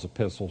Paul's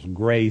epistles.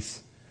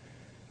 Grace,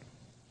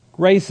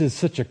 Grace is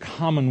such a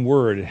common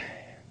word.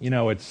 You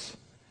know, it's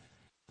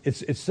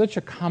such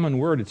a common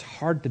word, it's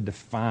hard to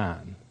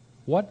define.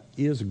 What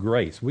is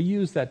grace? We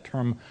use that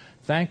term,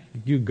 thank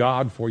you,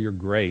 God, for your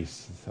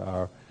grace.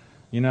 I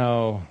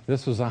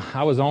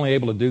was only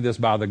able to do this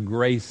by the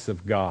grace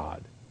of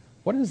God.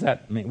 What does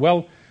that mean?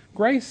 Well,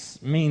 grace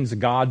means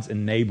God's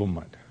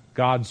enablement,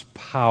 God's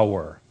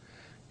power.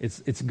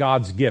 It's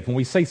God's gift. When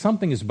we say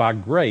something is by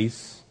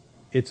grace,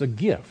 it's a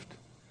gift.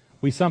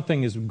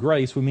 Something is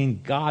grace, we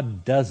mean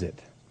God does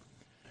it.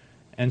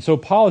 And so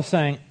Paul is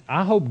saying,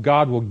 I hope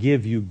God will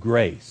give you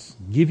grace,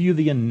 give you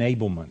the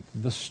enablement,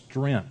 the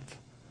strength.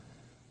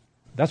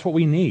 That's what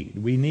we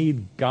need. We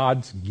need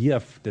God's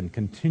gift and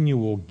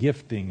continual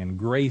gifting and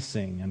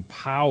gracing and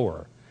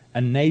power,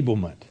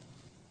 enablement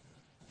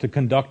to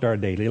conduct our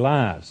daily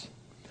lives.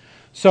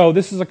 So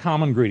this is a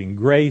common greeting,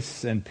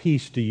 grace and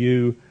peace to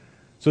you.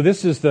 So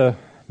this is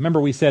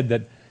remember we said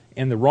that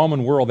in the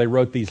Roman world they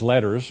wrote these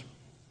letters,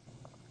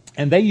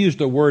 and they used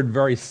a word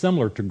very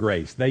similar to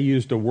grace. They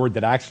used a word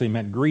that actually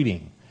meant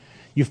greeting.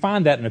 You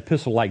find that in an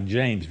epistle like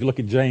James. If you look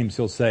at James,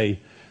 he'll say,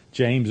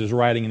 James is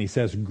writing and he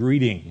says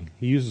greeting.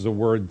 He uses a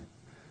word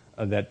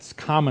that's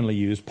commonly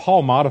used.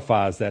 Paul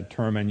modifies that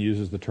term and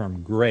uses the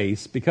term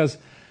grace because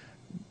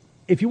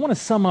if you want to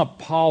sum up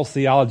Paul's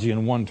theology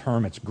in one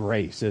term, it's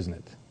grace, isn't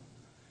it?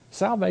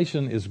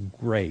 Salvation is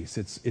grace.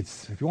 It's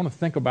if you want to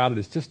think about it,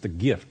 it's just a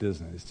gift,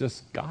 isn't it? It's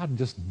just God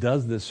just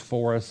does this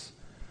for us,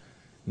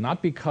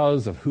 not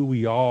because of who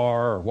we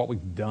are or what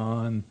we've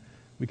done.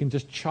 We can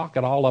just chalk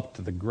it all up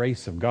to the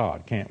grace of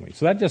God, can't we?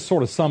 So that just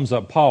sort of sums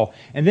up Paul.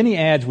 And then he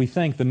adds, we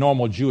think, the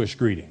normal Jewish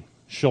greeting,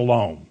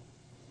 shalom.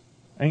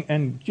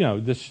 And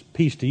this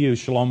peace to you,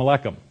 shalom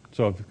aleichem.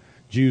 So if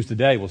Jews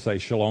today will say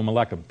shalom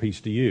aleichem, peace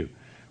to you.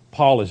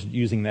 Paul is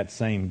using that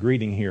same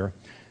greeting here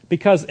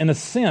because, in a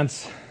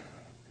sense,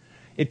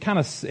 it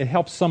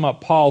helps sum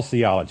up Paul's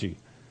theology.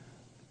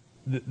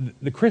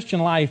 The Christian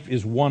life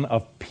is one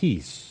of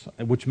peace,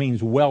 which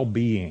means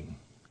well-being.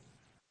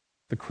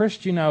 The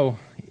Christian,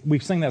 we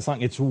sing that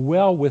song, it's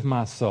well with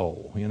my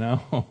soul,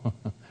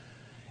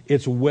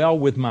 It's well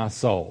with my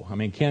soul. I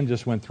mean, Ken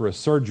just went through a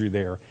surgery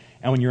there,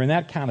 and when you're in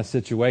that kind of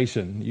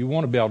situation, you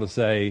want to be able to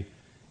say,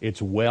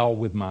 it's well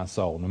with my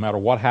soul. No matter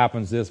what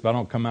happens if I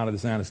don't come out of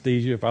this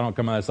anesthesia, if I don't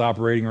come out of this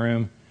operating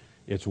room,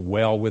 it's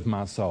well with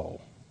my soul.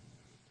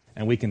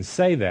 And we can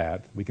say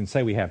that. We can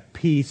say we have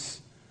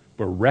peace.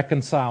 We're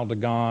reconciled to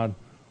God.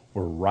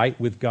 We're right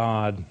with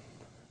God.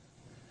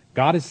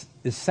 God is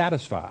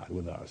satisfied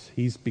with us.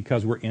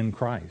 Because we're in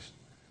Christ.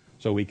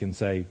 So we can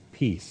say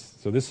peace.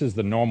 So this is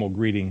the normal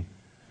greeting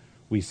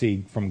we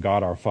see from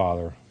God our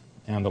Father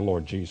and the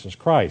Lord Jesus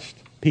Christ.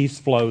 Peace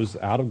flows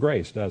out of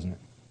grace, doesn't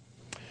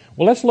it?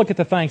 Well, let's look at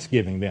the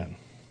thanksgiving then.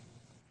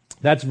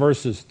 That's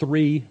verses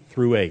 3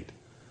 through 8.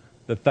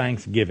 The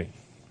thanksgiving.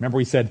 Remember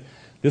we said,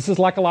 this is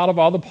like a lot of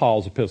other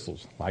Paul's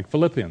epistles, like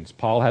Philippians.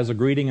 Paul has a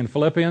greeting in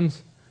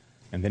Philippians,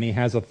 and then he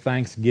has a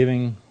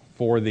thanksgiving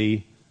for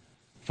the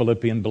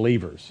Philippian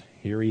believers.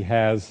 Here he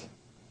has,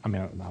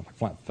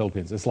 not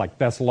Philippians, it's like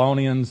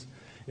Thessalonians,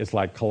 it's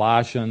like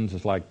Colossians,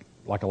 it's like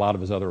a lot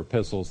of his other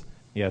epistles.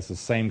 He has the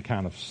same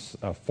kind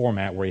of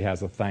format where he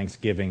has a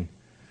thanksgiving,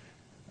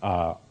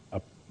 a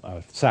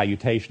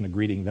salutation, a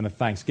greeting, then a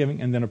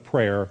thanksgiving, and then a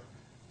prayer,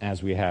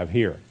 as we have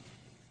here.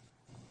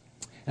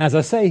 As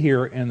I say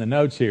here in the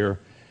notes here,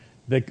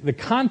 the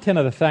content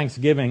of the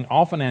thanksgiving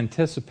often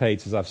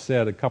anticipates, as I've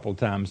said a couple of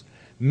times,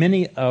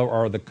 many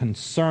are the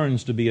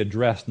concerns to be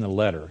addressed in the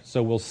letter.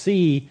 So we'll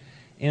see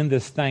in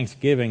this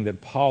thanksgiving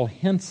that Paul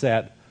hints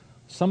at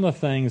some of the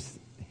things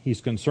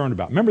he's concerned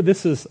about. Remember,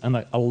 this is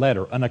a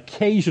letter, an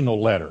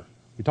occasional letter.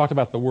 We talked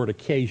about the word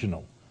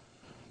occasional.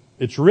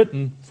 It's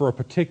written for a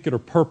particular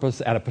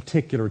purpose at a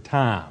particular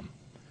time.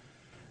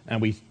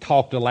 And we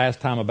talked the last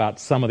time about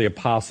some of the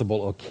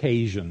possible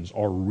occasions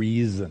or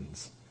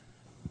reasons.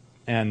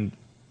 And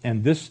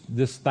this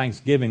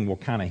Thanksgiving will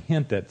kind of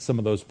hint at some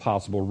of those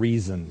possible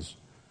reasons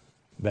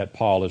that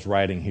Paul is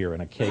writing here in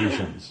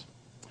occasions.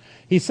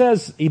 He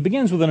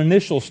begins with an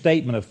initial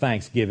statement of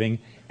thanksgiving,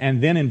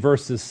 and then in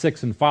verses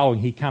 6 and following,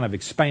 he kind of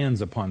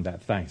expands upon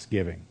that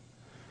thanksgiving.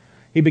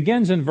 He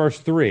begins in verse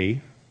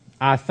 3,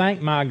 I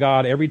thank my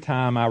God every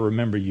time I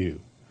remember you.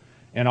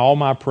 In all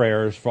my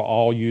prayers for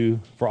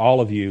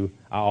all of you,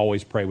 I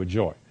always pray with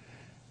joy.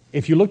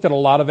 If you looked at a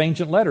lot of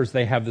ancient letters,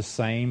 they have the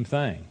same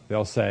thing.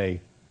 They'll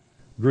say,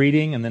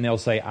 greeting, and then they'll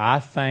say, I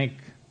thank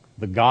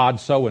the God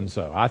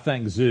so-and-so. I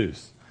thank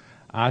Zeus.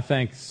 I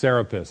thank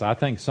Serapis. I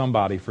thank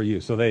somebody for you.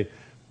 So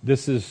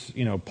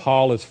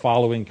Paul is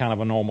following kind of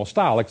a normal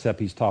style, except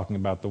he's talking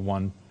about the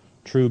one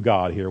true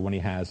God here when he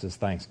has his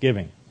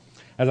thanksgiving.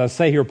 As I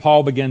say here,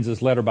 Paul begins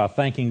his letter by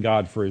thanking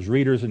God for his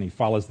readers, and he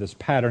follows this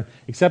pattern,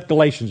 except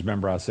Galatians,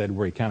 remember I said,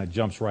 where he kind of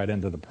jumps right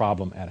into the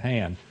problem at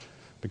hand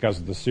because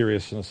of the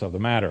seriousness of the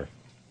matter.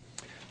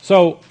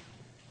 So,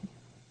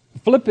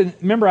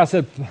 remember I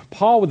said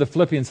Paul with the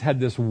Philippians had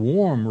this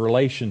warm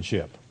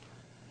relationship.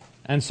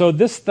 And so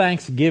this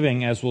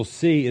thanksgiving, as we'll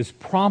see, is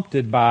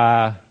prompted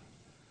by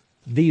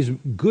these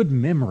good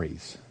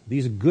memories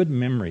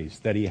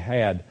that he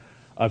had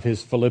of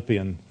his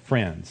Philippian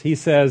friends. He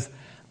says,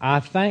 I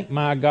thank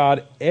my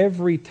God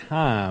every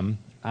time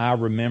I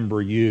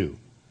remember you.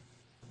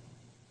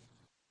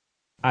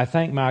 I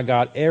thank my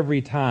God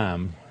every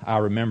time I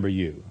remember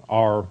you.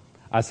 Or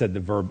I said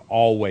the verb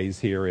always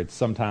here. It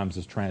sometimes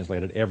is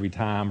translated every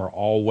time or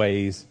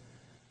always.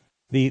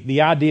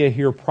 The idea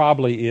here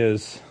probably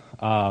is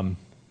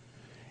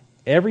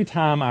every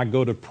time I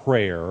go to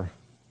prayer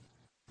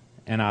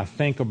and I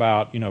think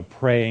about,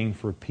 praying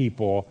for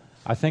people,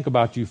 I think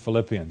about you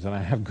Philippians, and I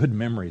have good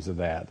memories of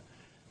that.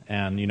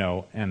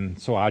 And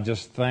so I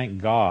just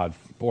thank God.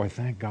 Boy,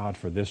 thank God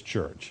for this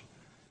church.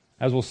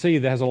 As we'll see,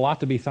 there's a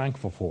lot to be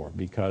thankful for,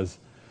 because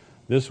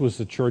this was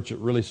the church that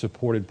really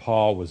supported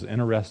Paul, was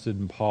interested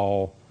in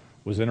Paul,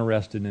 was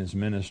interested in his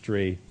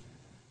ministry.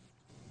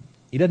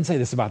 He doesn't say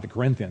this about the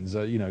Corinthians.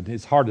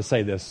 It's hard to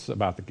say this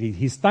about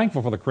he's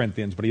thankful for the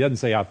Corinthians, but he doesn't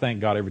say, I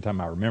thank God every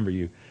time I remember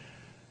you.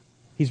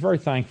 He's very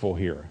thankful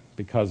here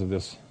because of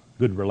this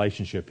good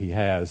relationship he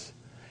has.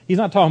 He's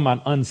not talking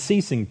about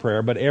unceasing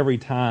prayer, but every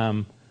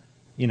time,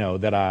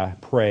 that I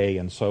pray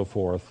and so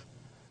forth,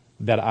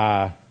 that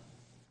I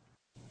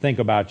think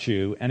about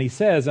you. And he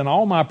says, in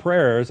all my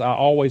prayers, I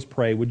always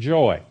pray with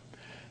joy.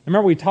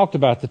 Remember, we talked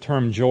about the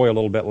term joy a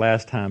little bit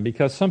last time,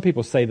 because some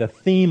people say the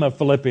theme of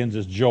Philippians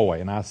is joy.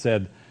 And I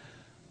said,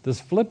 does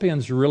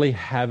Philippians really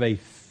have a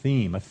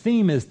theme? A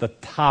theme is the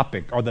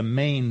topic or the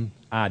main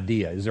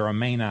idea. Is there a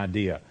main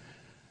idea?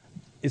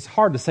 It's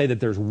hard to say that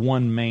there's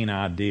one main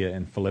idea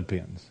in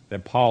Philippians,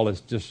 that Paul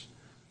is just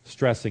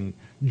stressing.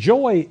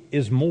 Joy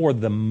is more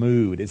the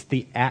mood. It's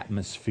the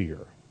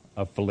atmosphere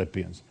of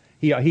Philippians.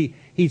 The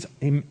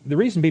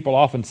reason people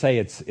often say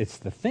it's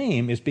the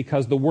theme is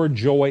because the word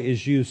joy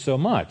is used so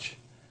much.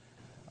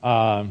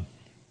 Verse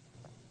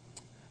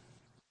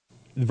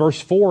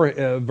 4,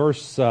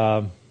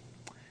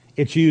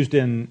 it's used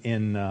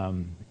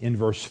in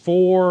verse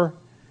 4.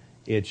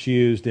 It's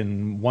used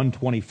in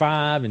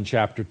 125 in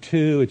chapter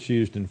 2. It's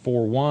used in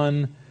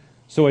 4:1.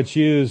 So it's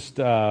used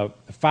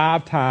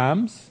 5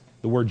 times.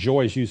 The word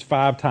joy is used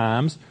 5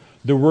 times.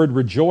 The word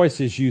rejoice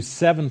is used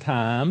 7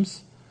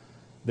 times.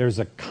 There's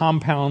a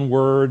compound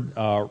word,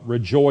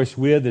 rejoice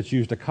with, that's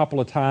used a couple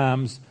of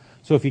times.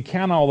 So if you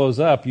count all those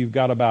up, you've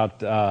got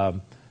about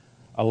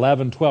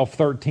 11, 12,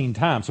 13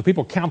 times. So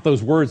people count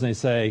those words and they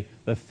say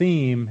the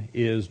theme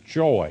is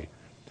joy.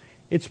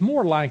 It's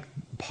more like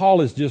Paul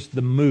is just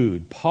the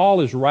mood.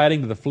 Paul is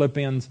writing to the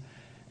Philippians,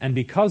 and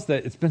because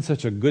it's been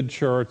such a good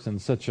church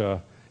and such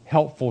a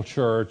helpful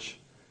church,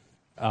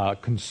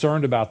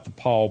 concerned about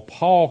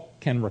Paul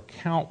can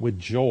recount with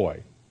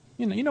joy.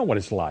 You know what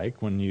it's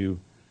like when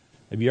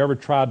have you ever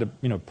tried to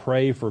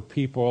pray for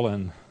people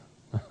and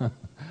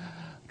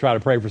try to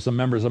pray for some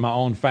members of my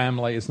own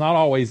family? It's not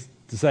always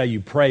to say you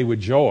pray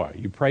with joy.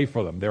 You pray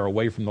for them. They're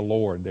away from the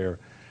Lord. They're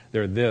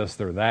this,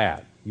 they're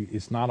that.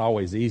 It's not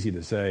always easy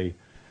to say,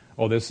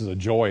 oh, this is a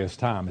joyous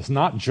time. It's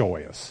not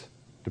joyous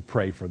to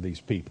pray for these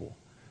people.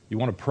 You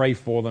want to pray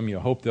for them. You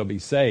hope they'll be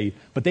saved.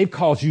 But they've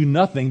caused you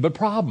nothing but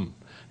problem.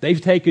 They've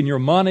taken your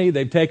money.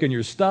 They've taken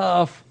your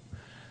stuff.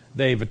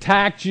 They've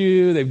attacked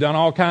you. They've done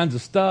all kinds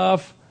of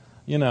stuff.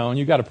 And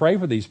you've got to pray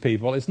for these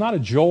people. It's not a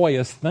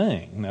joyous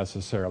thing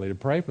necessarily to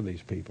pray for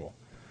these people.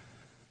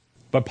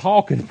 But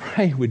Paul could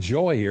pray with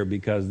joy here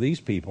because these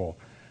people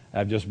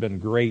have just been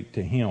great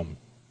to him.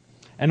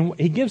 And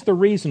he gives the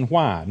reason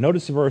why.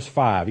 Notice verse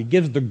 5. He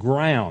gives the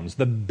grounds,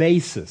 the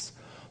basis.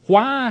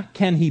 Why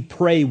can he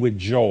pray with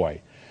joy?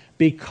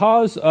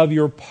 Because of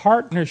your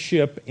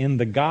partnership in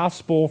the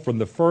gospel from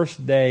the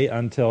first day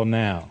until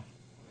now.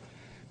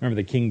 Remember,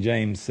 the King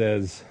James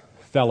says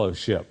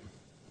fellowship.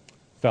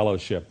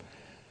 Fellowship.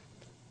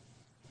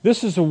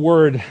 This is a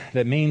word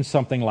that means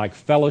something like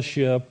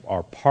fellowship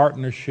or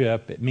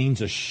partnership. It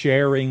means a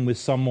sharing with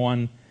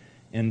someone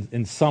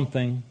in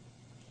something.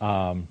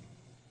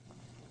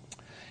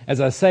 As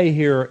I say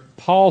here,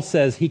 Paul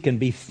says he can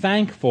be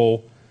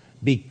thankful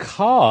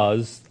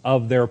because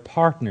of their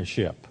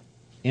partnership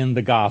in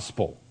the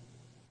gospel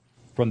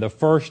from the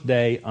first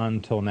day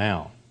until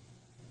now.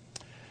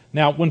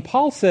 Now, when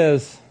Paul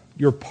says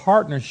your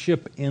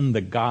partnership in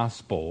the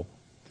gospel,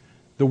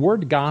 the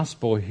word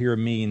gospel here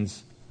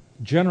means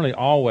generally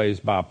always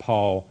by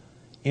Paul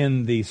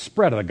in the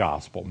spread of the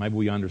gospel. Maybe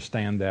we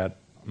understand that.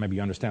 Maybe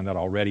you understand that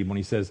already when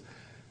he says,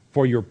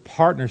 for your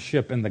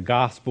partnership in the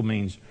gospel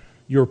means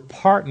your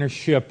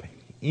partnership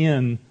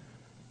in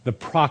the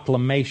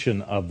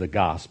proclamation of the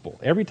gospel.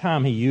 Every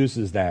time he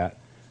uses that,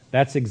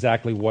 that's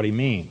exactly what he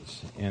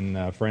means.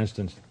 In, for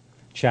instance,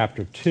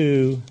 chapter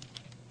 2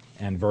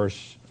 and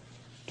verse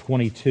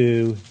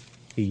 22,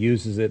 he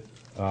uses it.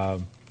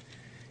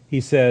 He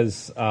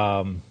says,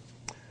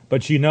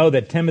 but you know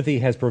that Timothy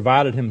has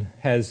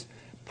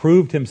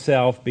proved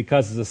himself,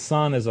 because as a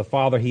son, as a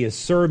father, he has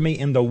served me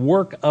in the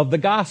work of the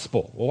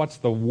gospel. Well, what's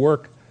the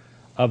work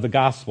of the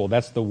gospel?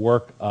 That's the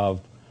work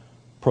of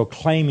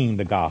proclaiming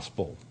the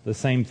gospel. The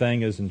same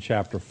thing is in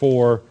chapter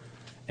 4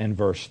 and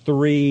verse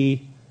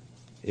 3.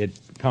 It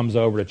comes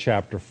over to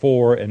chapter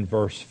 4 and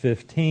verse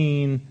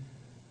 15.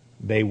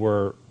 They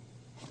were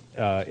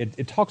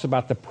it talks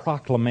about the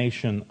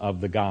proclamation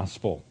of the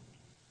gospel.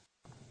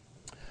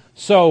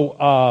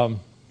 So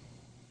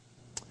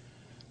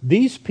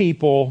these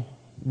people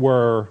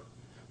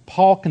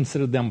Paul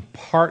considered them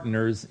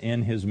partners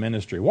in his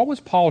ministry. What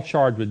was Paul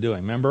charged with doing?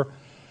 Remember,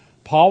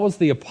 Paul was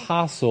the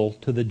apostle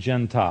to the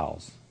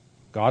Gentiles.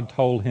 God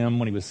told him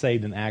when he was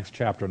saved in Acts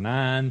chapter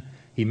 9.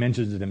 He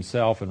mentions it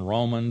himself in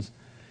Romans.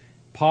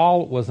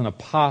 Paul was an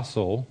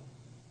apostle,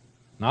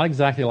 not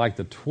exactly like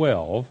the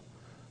 12,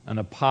 an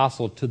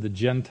apostle to the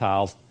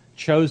Gentiles,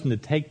 chosen to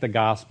take the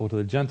gospel to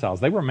the Gentiles.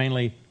 They were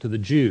mainly to the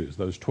Jews,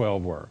 those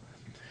 12 were.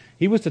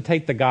 He was to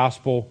take the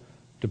gospel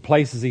to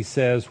places, he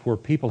says, where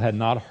people had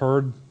not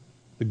heard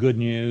the good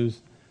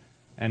news,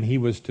 and he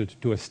was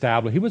to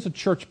establish. He was a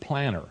church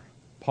planner.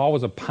 Paul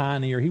was a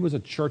pioneer. He was a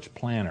church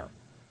planner.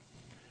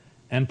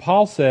 And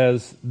Paul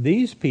says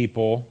these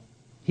people,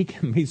 he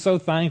can be so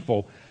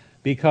thankful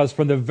because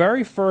from the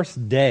very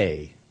first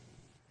day,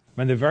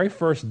 from the very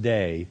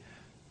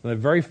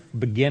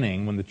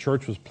beginning, when the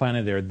church was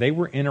planted there, they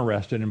were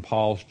interested in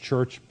Paul's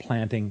church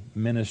planting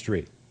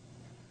ministry.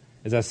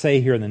 As I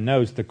say here in the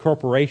notes, the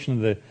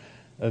corporation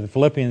of the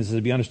Philippians is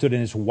to be understood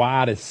in its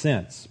widest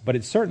sense, but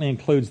it certainly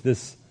includes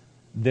this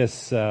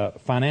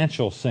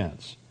financial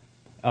sense.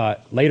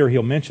 Later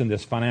he'll mention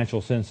this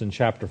financial sense in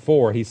chapter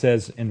 4. He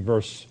says in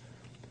verse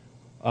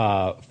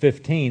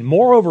 15,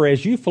 "Moreover,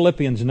 as you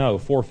Philippians know,"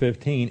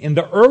 4:15, "in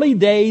the early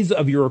days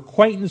of your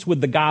acquaintance with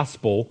the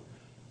gospel,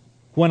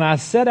 when I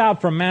set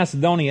out from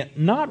Macedonia,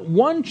 not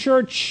one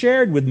church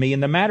shared with me in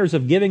the matters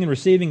of giving and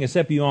receiving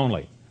except you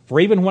only. For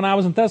even when I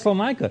was in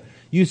Thessalonica,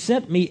 you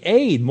sent me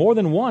aid more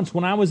than once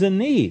when I was in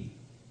need."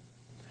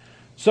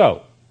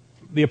 So,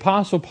 the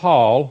Apostle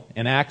Paul,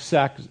 in Acts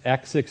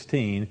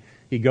 16,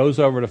 he goes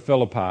over to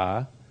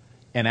Philippi.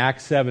 In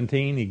Acts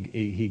 17,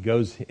 he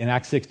goes, in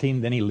Acts 16,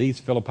 then he leaves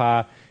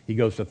Philippi. He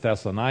goes to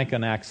Thessalonica.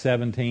 In Acts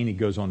 17, he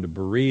goes on to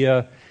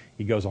Berea.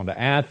 He goes on to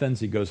Athens.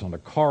 He goes on to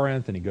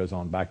Corinth. And he goes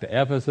on back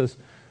to Ephesus.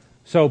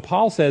 So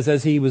Paul says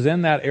as he was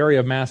in that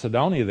area of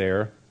Macedonia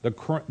there,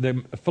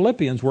 the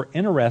Philippians were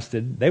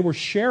interested. They were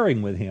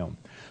sharing with him.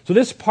 So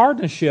this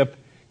partnership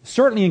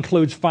certainly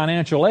includes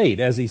financial aid,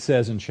 as he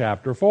says in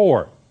chapter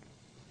 4.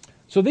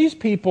 So these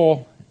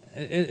people,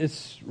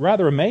 it's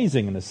rather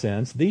amazing in a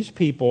sense, these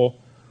people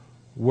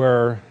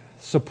were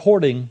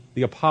supporting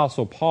the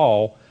Apostle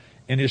Paul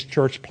in his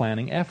church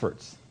planting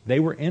efforts. They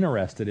were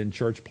interested in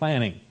church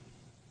planting.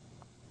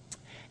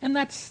 And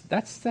that's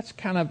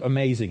kind of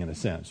amazing in a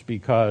sense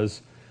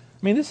because,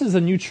 I mean, this is a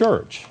new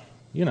church,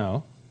 you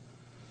know.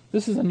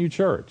 This is a new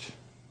church.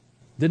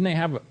 Didn't they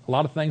have a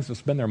lot of things to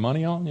spend their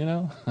money on, you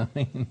know?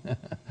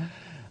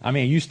 I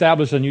mean, you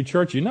establish a new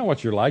church, you know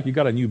what you're like. You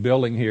got a new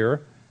building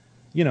here.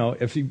 You know,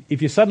 if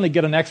you suddenly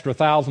get an extra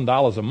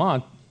 $1,000 a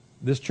month,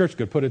 this church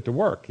could put it to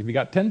work. If you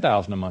got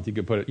 $10,000 a month, you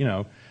could put it, you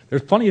know,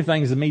 there's plenty of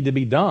things that need to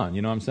be done,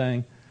 you know what I'm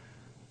saying?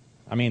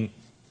 I mean,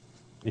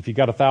 if you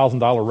got a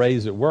 $1,000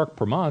 raise at work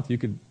per month,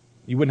 you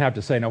wouldn't have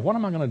to say, now what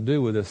am I going to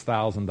do with this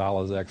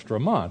 $1,000 extra a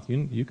month?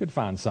 You could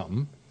find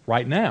something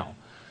right now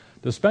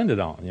to spend it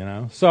on, you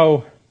know.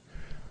 So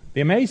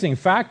the amazing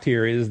fact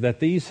here is that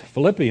these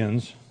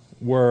Philippians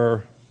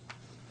were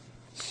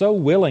so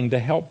willing to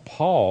help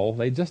Paul.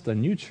 They just a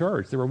new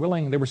church. They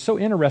were so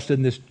interested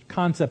in this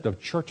concept of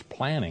church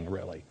planning,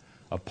 really,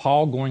 of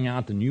Paul going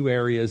out to new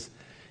areas,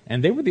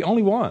 and they were the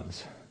only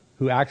ones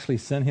who actually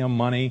sent him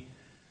money,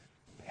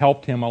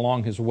 helped him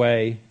along his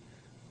way,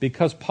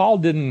 because Paul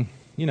didn't,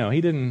 you know,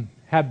 he didn't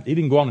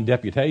go on a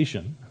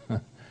deputation.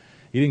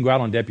 He didn't go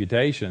out on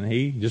deputation.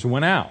 He just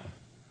went out.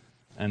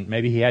 And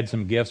maybe he had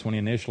some gifts when he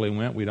initially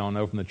went. We don't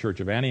know from the Church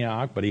of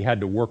Antioch, but he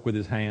had to work with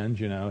his hands.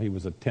 You know, he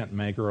was a tent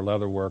maker, a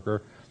leather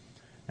worker.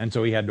 And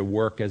so he had to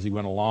work as he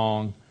went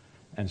along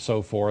and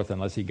so forth,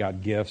 unless he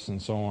got gifts and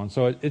so on.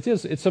 So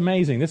it's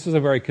amazing. This is a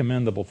very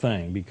commendable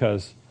thing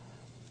because,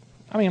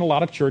 I mean, a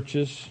lot of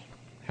churches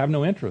have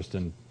no interest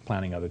in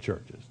planting other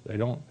churches. They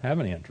don't have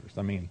any interest.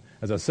 I mean,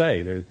 as I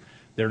say, they're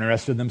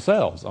interested in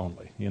themselves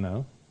only, you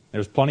know.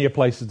 There's plenty of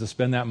places to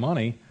spend that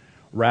money.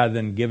 Rather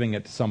than giving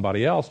it to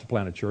somebody else to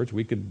plant a church,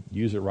 we could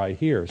use it right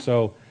here.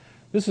 So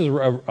this is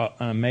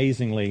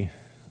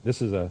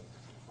a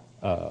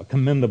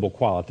commendable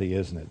quality,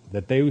 isn't it?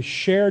 That they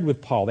shared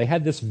with Paul. They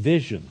had this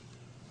vision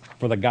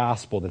for the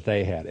gospel that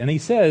they had. And he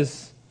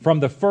says, from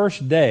the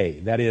first day,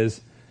 that is,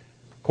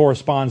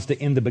 corresponds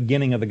to in the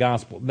beginning of the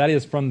gospel. That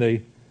is, from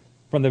the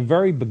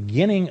very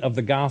beginning of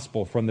the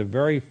gospel, from the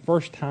very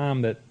first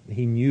time that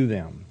he knew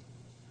them.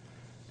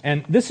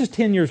 And this is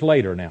 10 years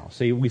later now.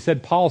 See, we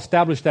said Paul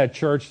established that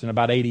church in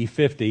about AD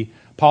 50.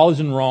 Paul is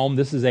in Rome.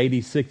 This is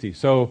AD 60.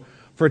 So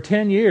for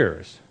 10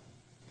 years,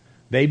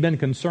 they've been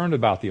concerned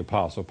about the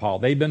Apostle Paul.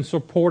 They've been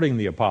supporting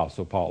the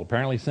Apostle Paul,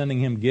 apparently sending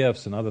him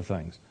gifts and other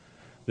things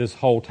this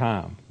whole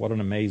time. What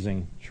an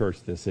amazing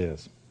church this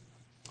is.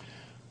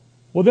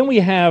 Well, then we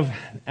have,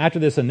 after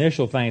this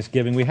initial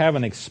thanksgiving, we have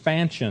an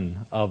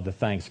expansion of the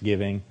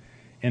thanksgiving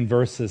in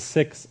verses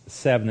 6,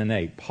 7, and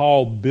 8.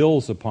 Paul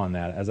builds upon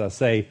that. As I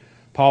say,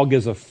 Paul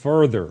gives a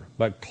further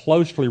but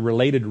closely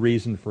related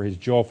reason for his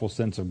joyful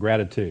sense of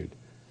gratitude.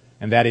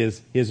 And that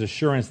is his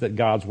assurance that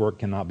God's work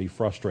cannot be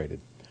frustrated.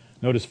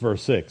 Notice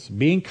verse 6.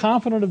 Being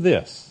confident of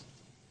this,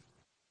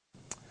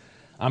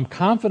 I'm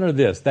confident of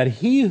this, that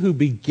he who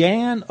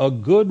began a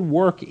good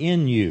work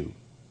in you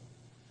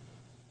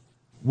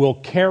will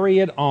carry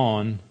it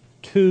on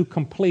to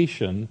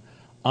completion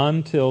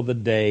until the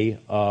day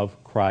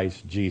of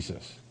Christ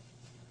Jesus.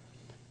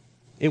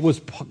 It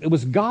was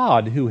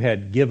God who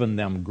had given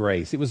them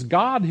grace. It was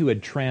God who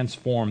had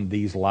transformed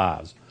these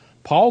lives.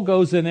 Paul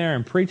goes in there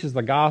and preaches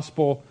the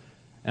gospel,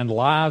 and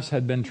lives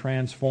had been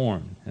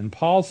transformed. And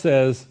Paul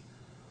says,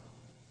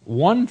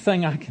 one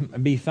thing I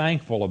can be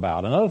thankful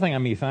about, another thing I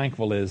can be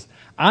thankful is,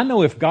 I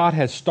know if God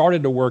has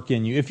started to work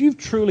in you, if you've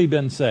truly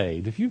been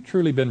saved, if you've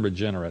truly been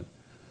regenerate,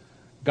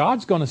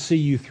 God's going to see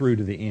you through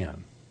to the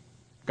end.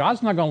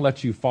 God's not going to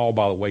let you fall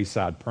by the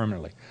wayside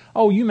permanently.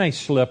 Oh, you may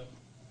slip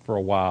for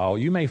a while.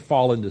 You may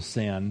fall into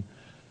sin.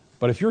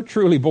 But if you're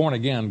truly born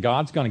again,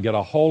 God's going to get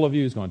a hold of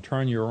you. He's going to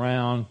turn you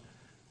around.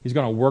 He's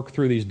going to work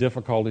through these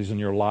difficulties in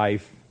your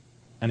life.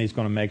 And He's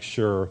going to make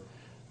sure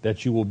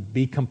that you will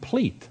be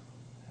complete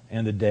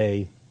in the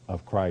day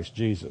of Christ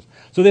Jesus.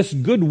 So this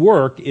good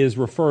work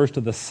refers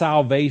to the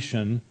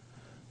salvation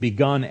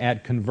begun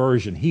at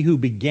conversion. He who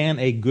began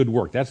a good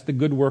work. That's the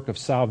good work of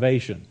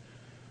salvation.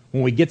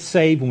 When we get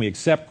saved, when we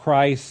accept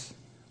Christ,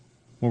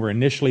 when we're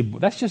initially,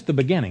 that's just the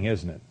beginning,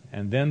 isn't it?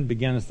 And then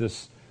begins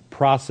this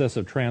process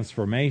of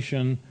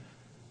transformation,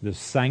 this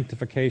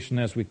sanctification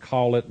as we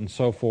call it, and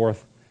so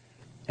forth.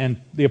 And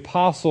the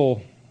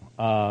apostle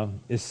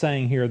is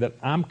saying here that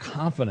I'm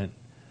confident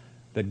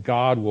that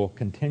God will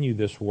continue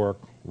this work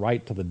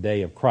right to the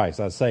day of Christ.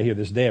 I say here,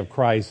 this day of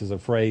Christ is a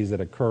phrase that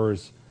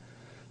occurs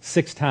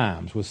 6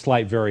 times with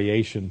slight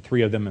variation,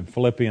 3 of them in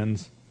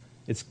Philippians.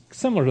 It's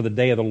similar to the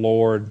day of the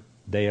Lord,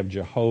 day of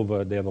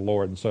Jehovah, day of the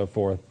Lord, and so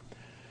forth.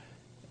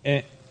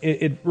 And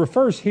it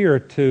refers here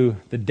to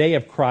the day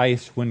of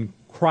Christ when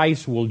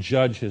Christ will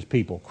judge His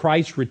people.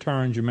 Christ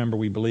returns, you remember,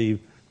 we believe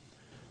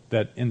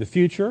that in the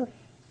future,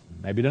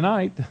 maybe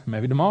tonight,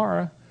 maybe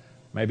tomorrow,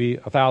 maybe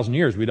 1,000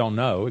 years, we don't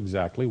know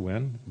exactly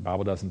when, the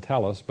Bible doesn't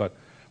tell us, but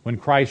when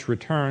Christ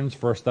returns,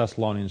 1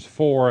 Thessalonians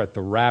 4, at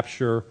the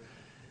rapture,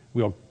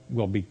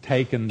 we'll be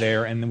taken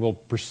there, and then we'll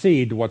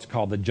proceed to what's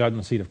called the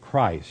judgment seat of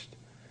Christ.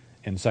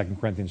 In 2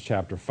 Corinthians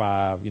chapter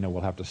 5,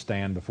 we'll have to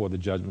stand before the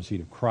judgment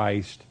seat of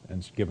Christ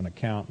and give an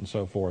account and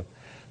so forth.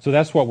 So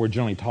that's what we're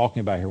generally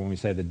talking about here when we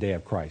say the day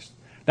of Christ.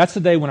 That's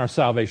the day when our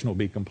salvation will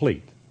be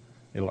complete.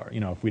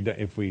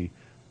 If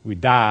we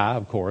die,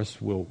 of course,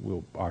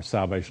 our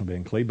salvation will be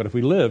complete. But if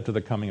we live to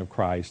the coming of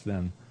Christ,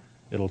 then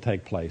it'll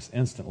take place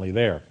instantly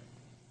there.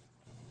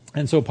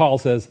 And so Paul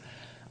says,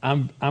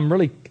 I'm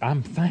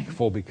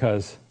thankful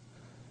because,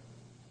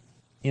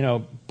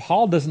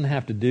 Paul doesn't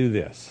have to do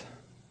this.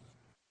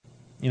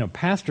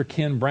 Pastor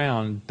Ken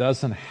Brown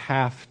doesn't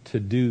have to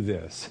do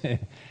this.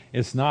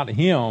 It's not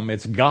him,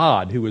 it's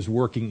God who is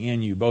working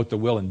in you, both the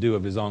will and do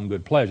of His own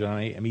good pleasure.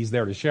 I mean, He's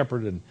there to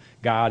shepherd and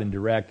guide and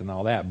direct and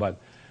all that, but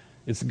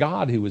it's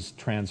God who is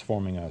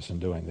transforming us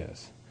and doing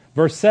this.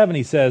 Verse 7,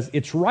 he says,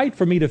 it's right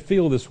for me to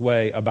feel this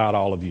way about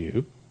all of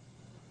you.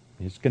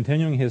 He's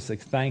continuing his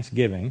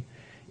thanksgiving.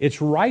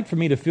 It's right for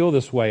me to feel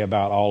this way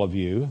about all of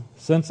you,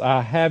 since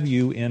I have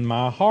you in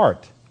my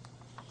heart.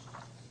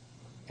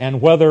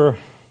 And whether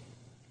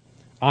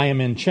I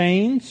am in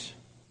chains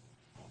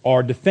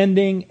or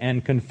defending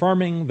and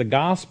confirming the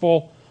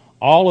gospel,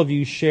 all of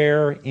you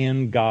share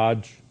in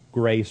God's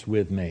grace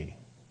with me.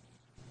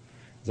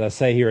 As I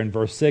say here in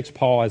verse 6,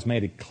 Paul has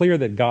made it clear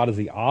that God is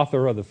the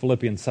author of the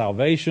Philippian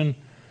salvation,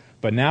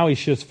 but now he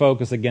shifts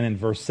focus again in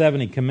verse 7.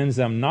 He commends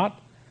them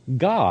not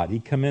God. He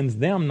commends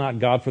them, not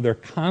God, for their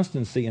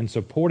constancy in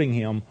supporting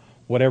him,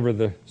 whatever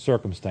the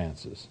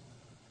circumstances.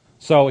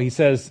 So he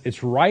says,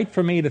 it's right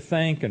for me to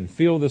think and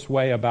feel this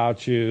way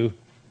about you.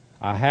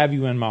 I have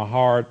you in my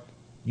heart.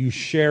 You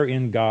share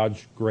in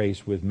God's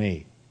grace with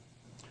me.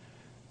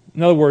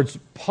 In other words,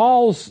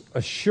 Paul's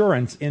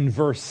assurance in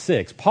verse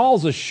 6,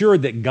 Paul's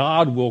assured that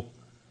God will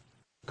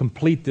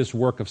complete this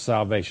work of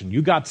salvation.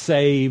 You got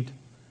saved.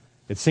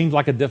 It seems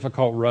like a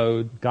difficult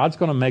road. God's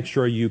going to make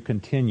sure you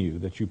continue,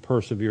 that you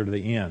persevere to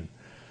the end.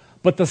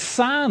 But the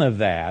sign of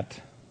that,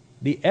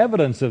 the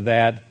evidence of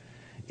that,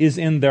 is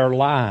in their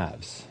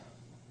lives.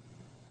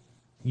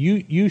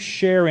 You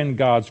share in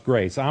God's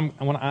grace.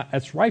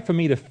 It's right for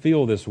me to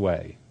feel this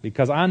way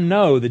because I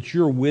know that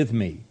you're with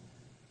me.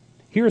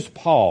 Here's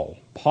Paul.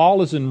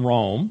 Paul is in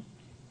Rome.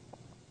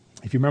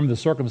 If you remember the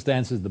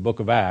circumstances of the book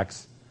of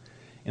Acts,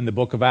 in the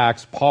book of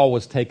Acts, Paul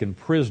was taken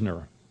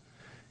prisoner.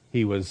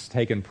 He was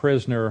taken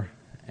prisoner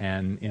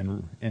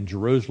and in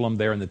Jerusalem,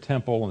 there in the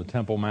Temple, on the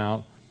Temple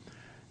Mount,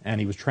 and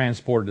he was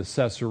transported to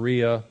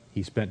Caesarea.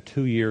 He spent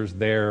 2 years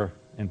there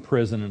in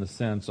prison, in a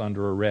sense,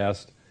 under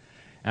arrest.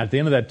 And at the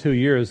end of that 2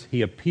 years,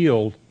 he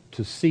appealed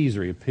to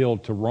Caesar. He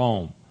appealed to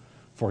Rome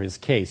for his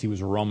case. He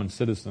was a Roman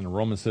citizen. A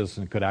Roman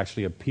citizen could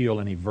actually appeal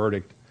any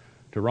verdict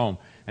to Rome.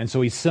 And so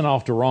he's sent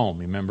off to Rome,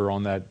 remember,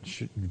 on that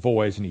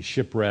voyage, and he's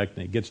shipwrecked,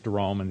 and he gets to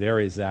Rome, and there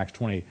is Acts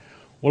 20.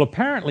 Well,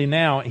 apparently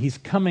now he's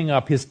coming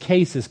up, his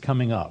case is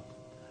coming up.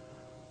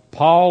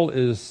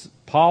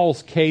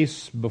 Paul's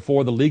case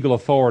before the legal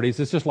authorities.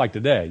 It's just like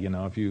today,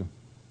 if you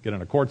get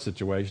in a court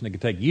situation, it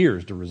could take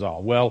years to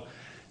resolve. Well,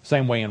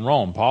 same way in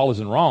Rome. Paul is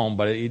in Rome,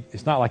 but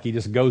it's not like he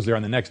just goes there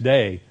and the next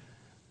day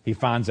he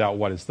finds out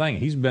what his thing.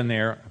 He's been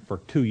there for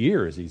 2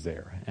 years. He's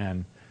there,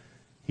 and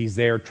he's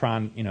there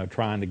trying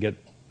to get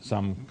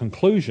some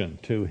conclusion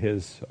to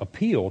his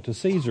appeal to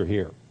Caesar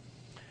here.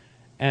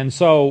 And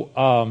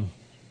so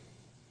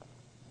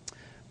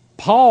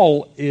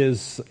Paul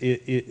is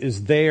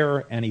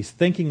there, and he's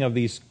thinking of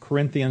these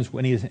Corinthians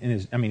when he's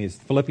his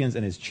Philippians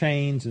and his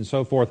chains and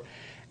so forth,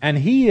 and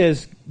he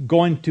is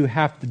going to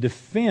have to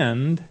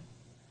defend.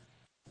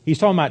 He's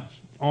talking about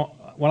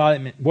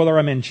whether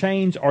I'm in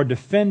chains or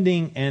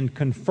defending and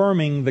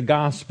confirming the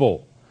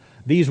gospel.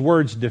 These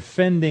words,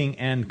 defending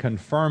and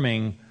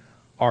confirming,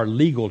 are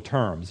legal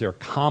terms. They're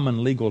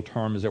common legal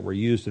terms that were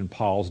used in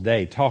Paul's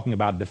day. We talk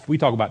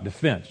about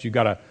defense.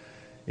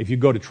 If you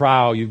go to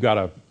trial, you've got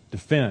to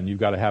defend. You've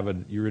got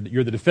to you're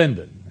the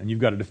defendant, and you've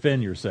got to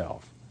defend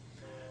yourself.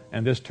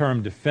 And this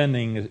term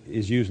defending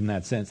is used in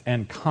that sense.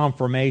 And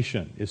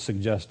confirmation is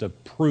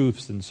suggestive,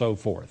 proofs and so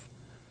forth.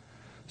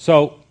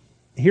 So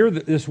here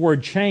this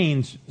word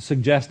chains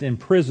suggests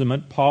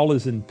imprisonment. Paul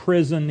is in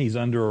prison. He's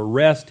under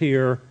arrest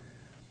here.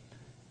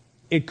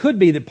 It could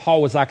be that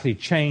Paul was actually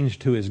chained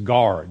to his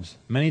guards.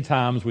 Many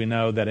times we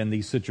know that in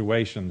these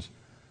situations,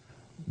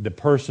 the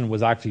person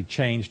was actually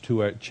chained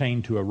to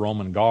a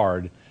Roman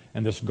guard,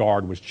 and this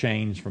guard was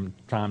changed from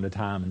time to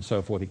time and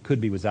so forth. It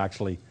could be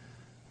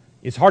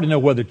it's hard to know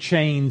whether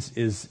chains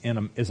is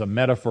a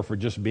metaphor for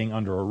just being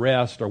under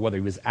arrest or whether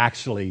he was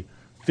actually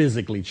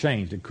physically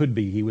changed. It could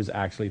be he was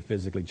actually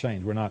physically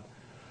changed. We're not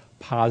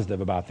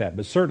positive about that,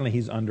 but certainly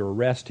he's under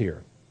arrest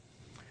here.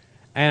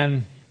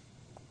 And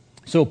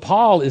so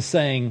Paul is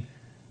saying,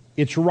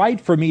 it's right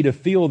for me to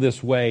feel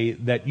this way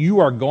that you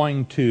are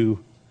going to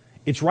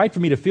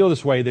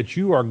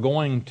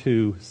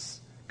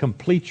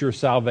complete your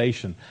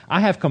salvation.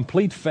 I have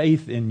complete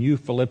faith in you,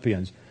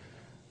 Philippians.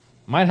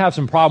 Might have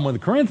some problem with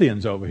the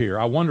Corinthians over here.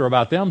 I wonder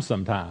about them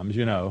sometimes,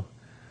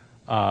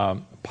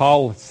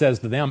 Paul says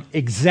to them,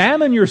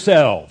 examine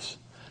yourselves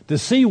to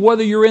see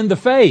whether you're in the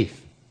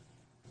faith.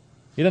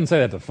 He doesn't say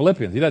that to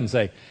Philippians. He doesn't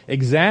say,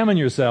 examine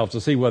yourselves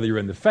to see whether you're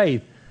in the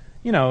faith.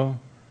 We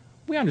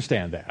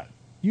understand that.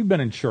 You've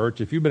been in church.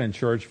 If you've been in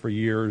church for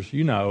years,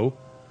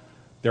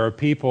 there are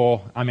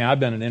people, I've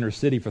been in inner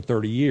city for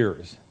 30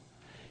 years,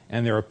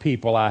 and there are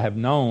people I have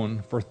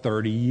known for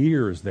 30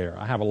 years there.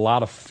 I have a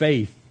lot of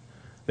faith.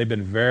 They've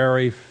been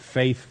very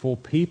faithful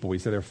people. We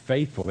say they're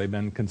faithful. They've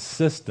been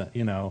consistent,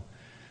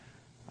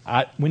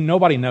 When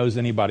nobody knows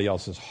anybody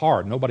else's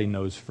heart, nobody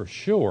knows for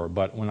sure,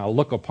 but when I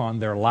look upon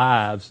their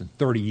lives in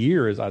 30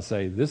 years, I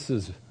say, this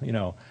is,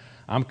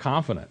 I'm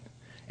confident.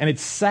 And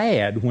it's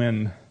sad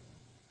when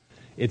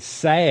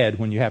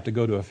you have to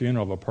go to a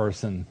funeral of a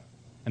person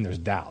and there's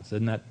doubts.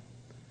 Isn't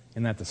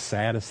that the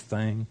saddest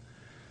thing?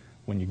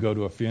 When you go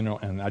to a funeral,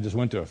 and I just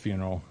went to a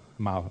funeral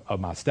of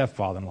my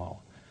stepfather-in-law.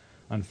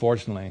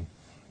 Unfortunately,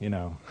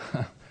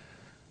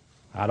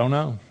 I don't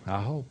know. I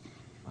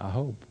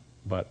hope,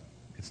 but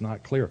it's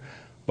not clear.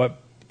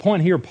 But the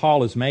point here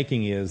Paul is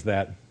making is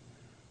that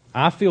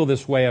I feel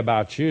this way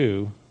about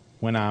you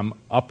when I'm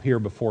up here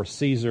before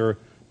Caesar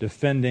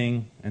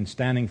defending and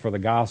standing for the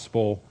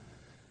gospel,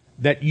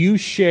 that you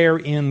share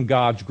in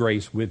God's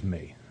grace with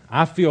me.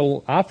 I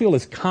feel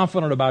as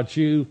confident about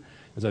you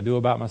as I do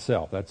about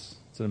myself. It's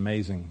an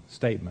amazing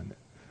statement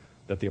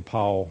that the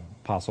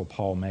Apostle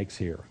Paul makes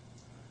here.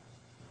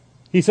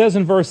 He says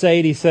in verse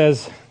 8, he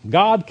says,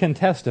 God can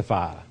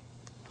testify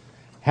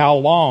how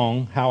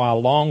I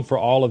long for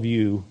all of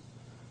you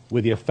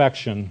with the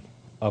affection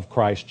of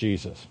Christ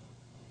Jesus.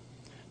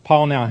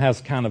 Paul now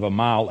has kind of a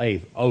mild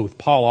oath.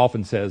 Paul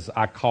often says,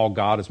 I call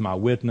God as my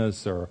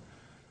witness, or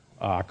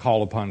I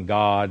call upon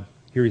God.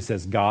 Here he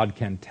says, God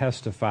can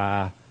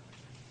testify.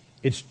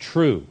 It's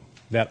true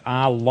that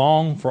I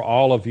long for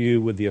all of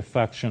you with the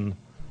affection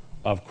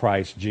of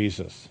Christ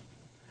Jesus.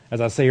 As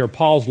I say here,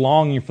 Paul's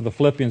longing for the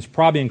Philippians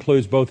probably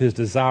includes both his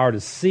desire to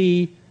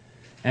see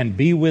and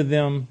be with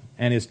them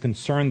and his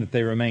concern that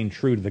they remain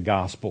true to the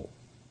gospel.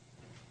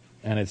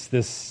 And it's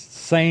this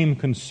same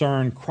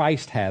concern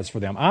Christ has for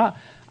them. I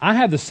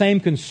have the same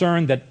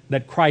concern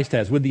that Christ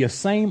has, with the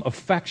same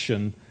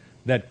affection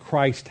that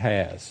Christ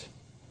has.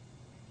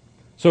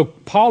 So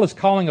Paul is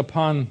calling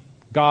upon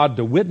God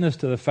to witness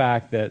to the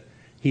fact that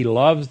he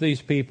loves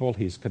these people,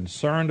 he's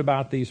concerned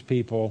about these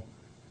people,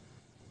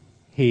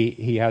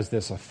 he has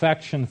this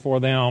affection for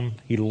them,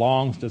 he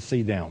longs to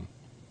see them.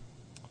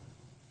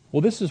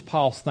 Well, this is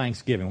Paul's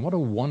thanksgiving. What a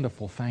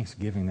wonderful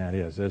thanksgiving that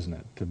is, isn't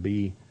it?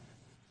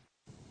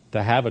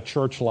 To have a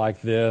church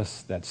like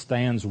this that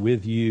stands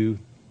with you.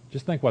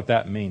 Just think what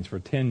that means. For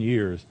 10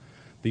 years,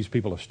 these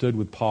people have stood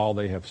with Paul.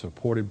 They have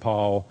supported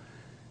Paul.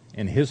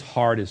 And his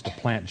heart is to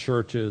plant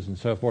churches and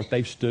so forth.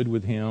 They've stood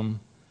with him.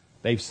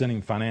 They've sent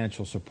him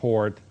financial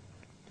support.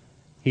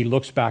 He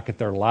looks back at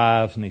their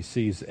lives and he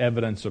sees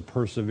evidence of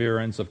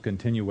perseverance, of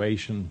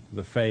continuation of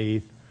the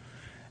faith.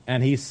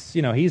 And he's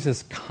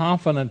as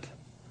confident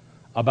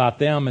about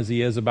them as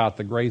he is about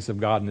the grace of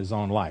God in his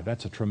own life.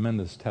 That's a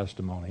tremendous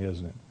testimony,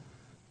 isn't it,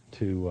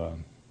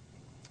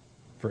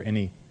 for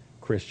any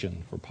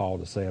Christian, for Paul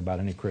to say about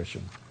any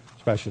Christian,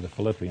 especially the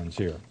Philippians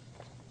here.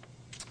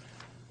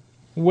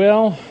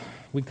 Well,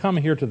 we come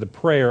here to the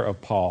prayer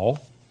of Paul,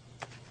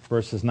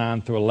 verses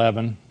 9 through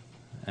 11,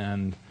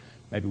 and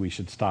maybe we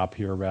should stop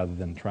here rather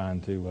than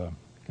trying to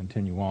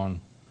continue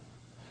on.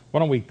 Why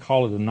don't we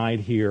call it a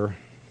night here,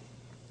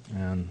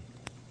 and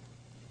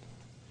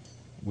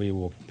we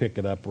will pick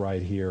it up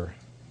right here,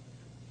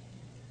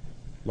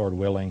 Lord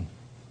willing,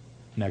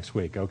 next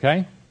week,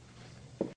 okay?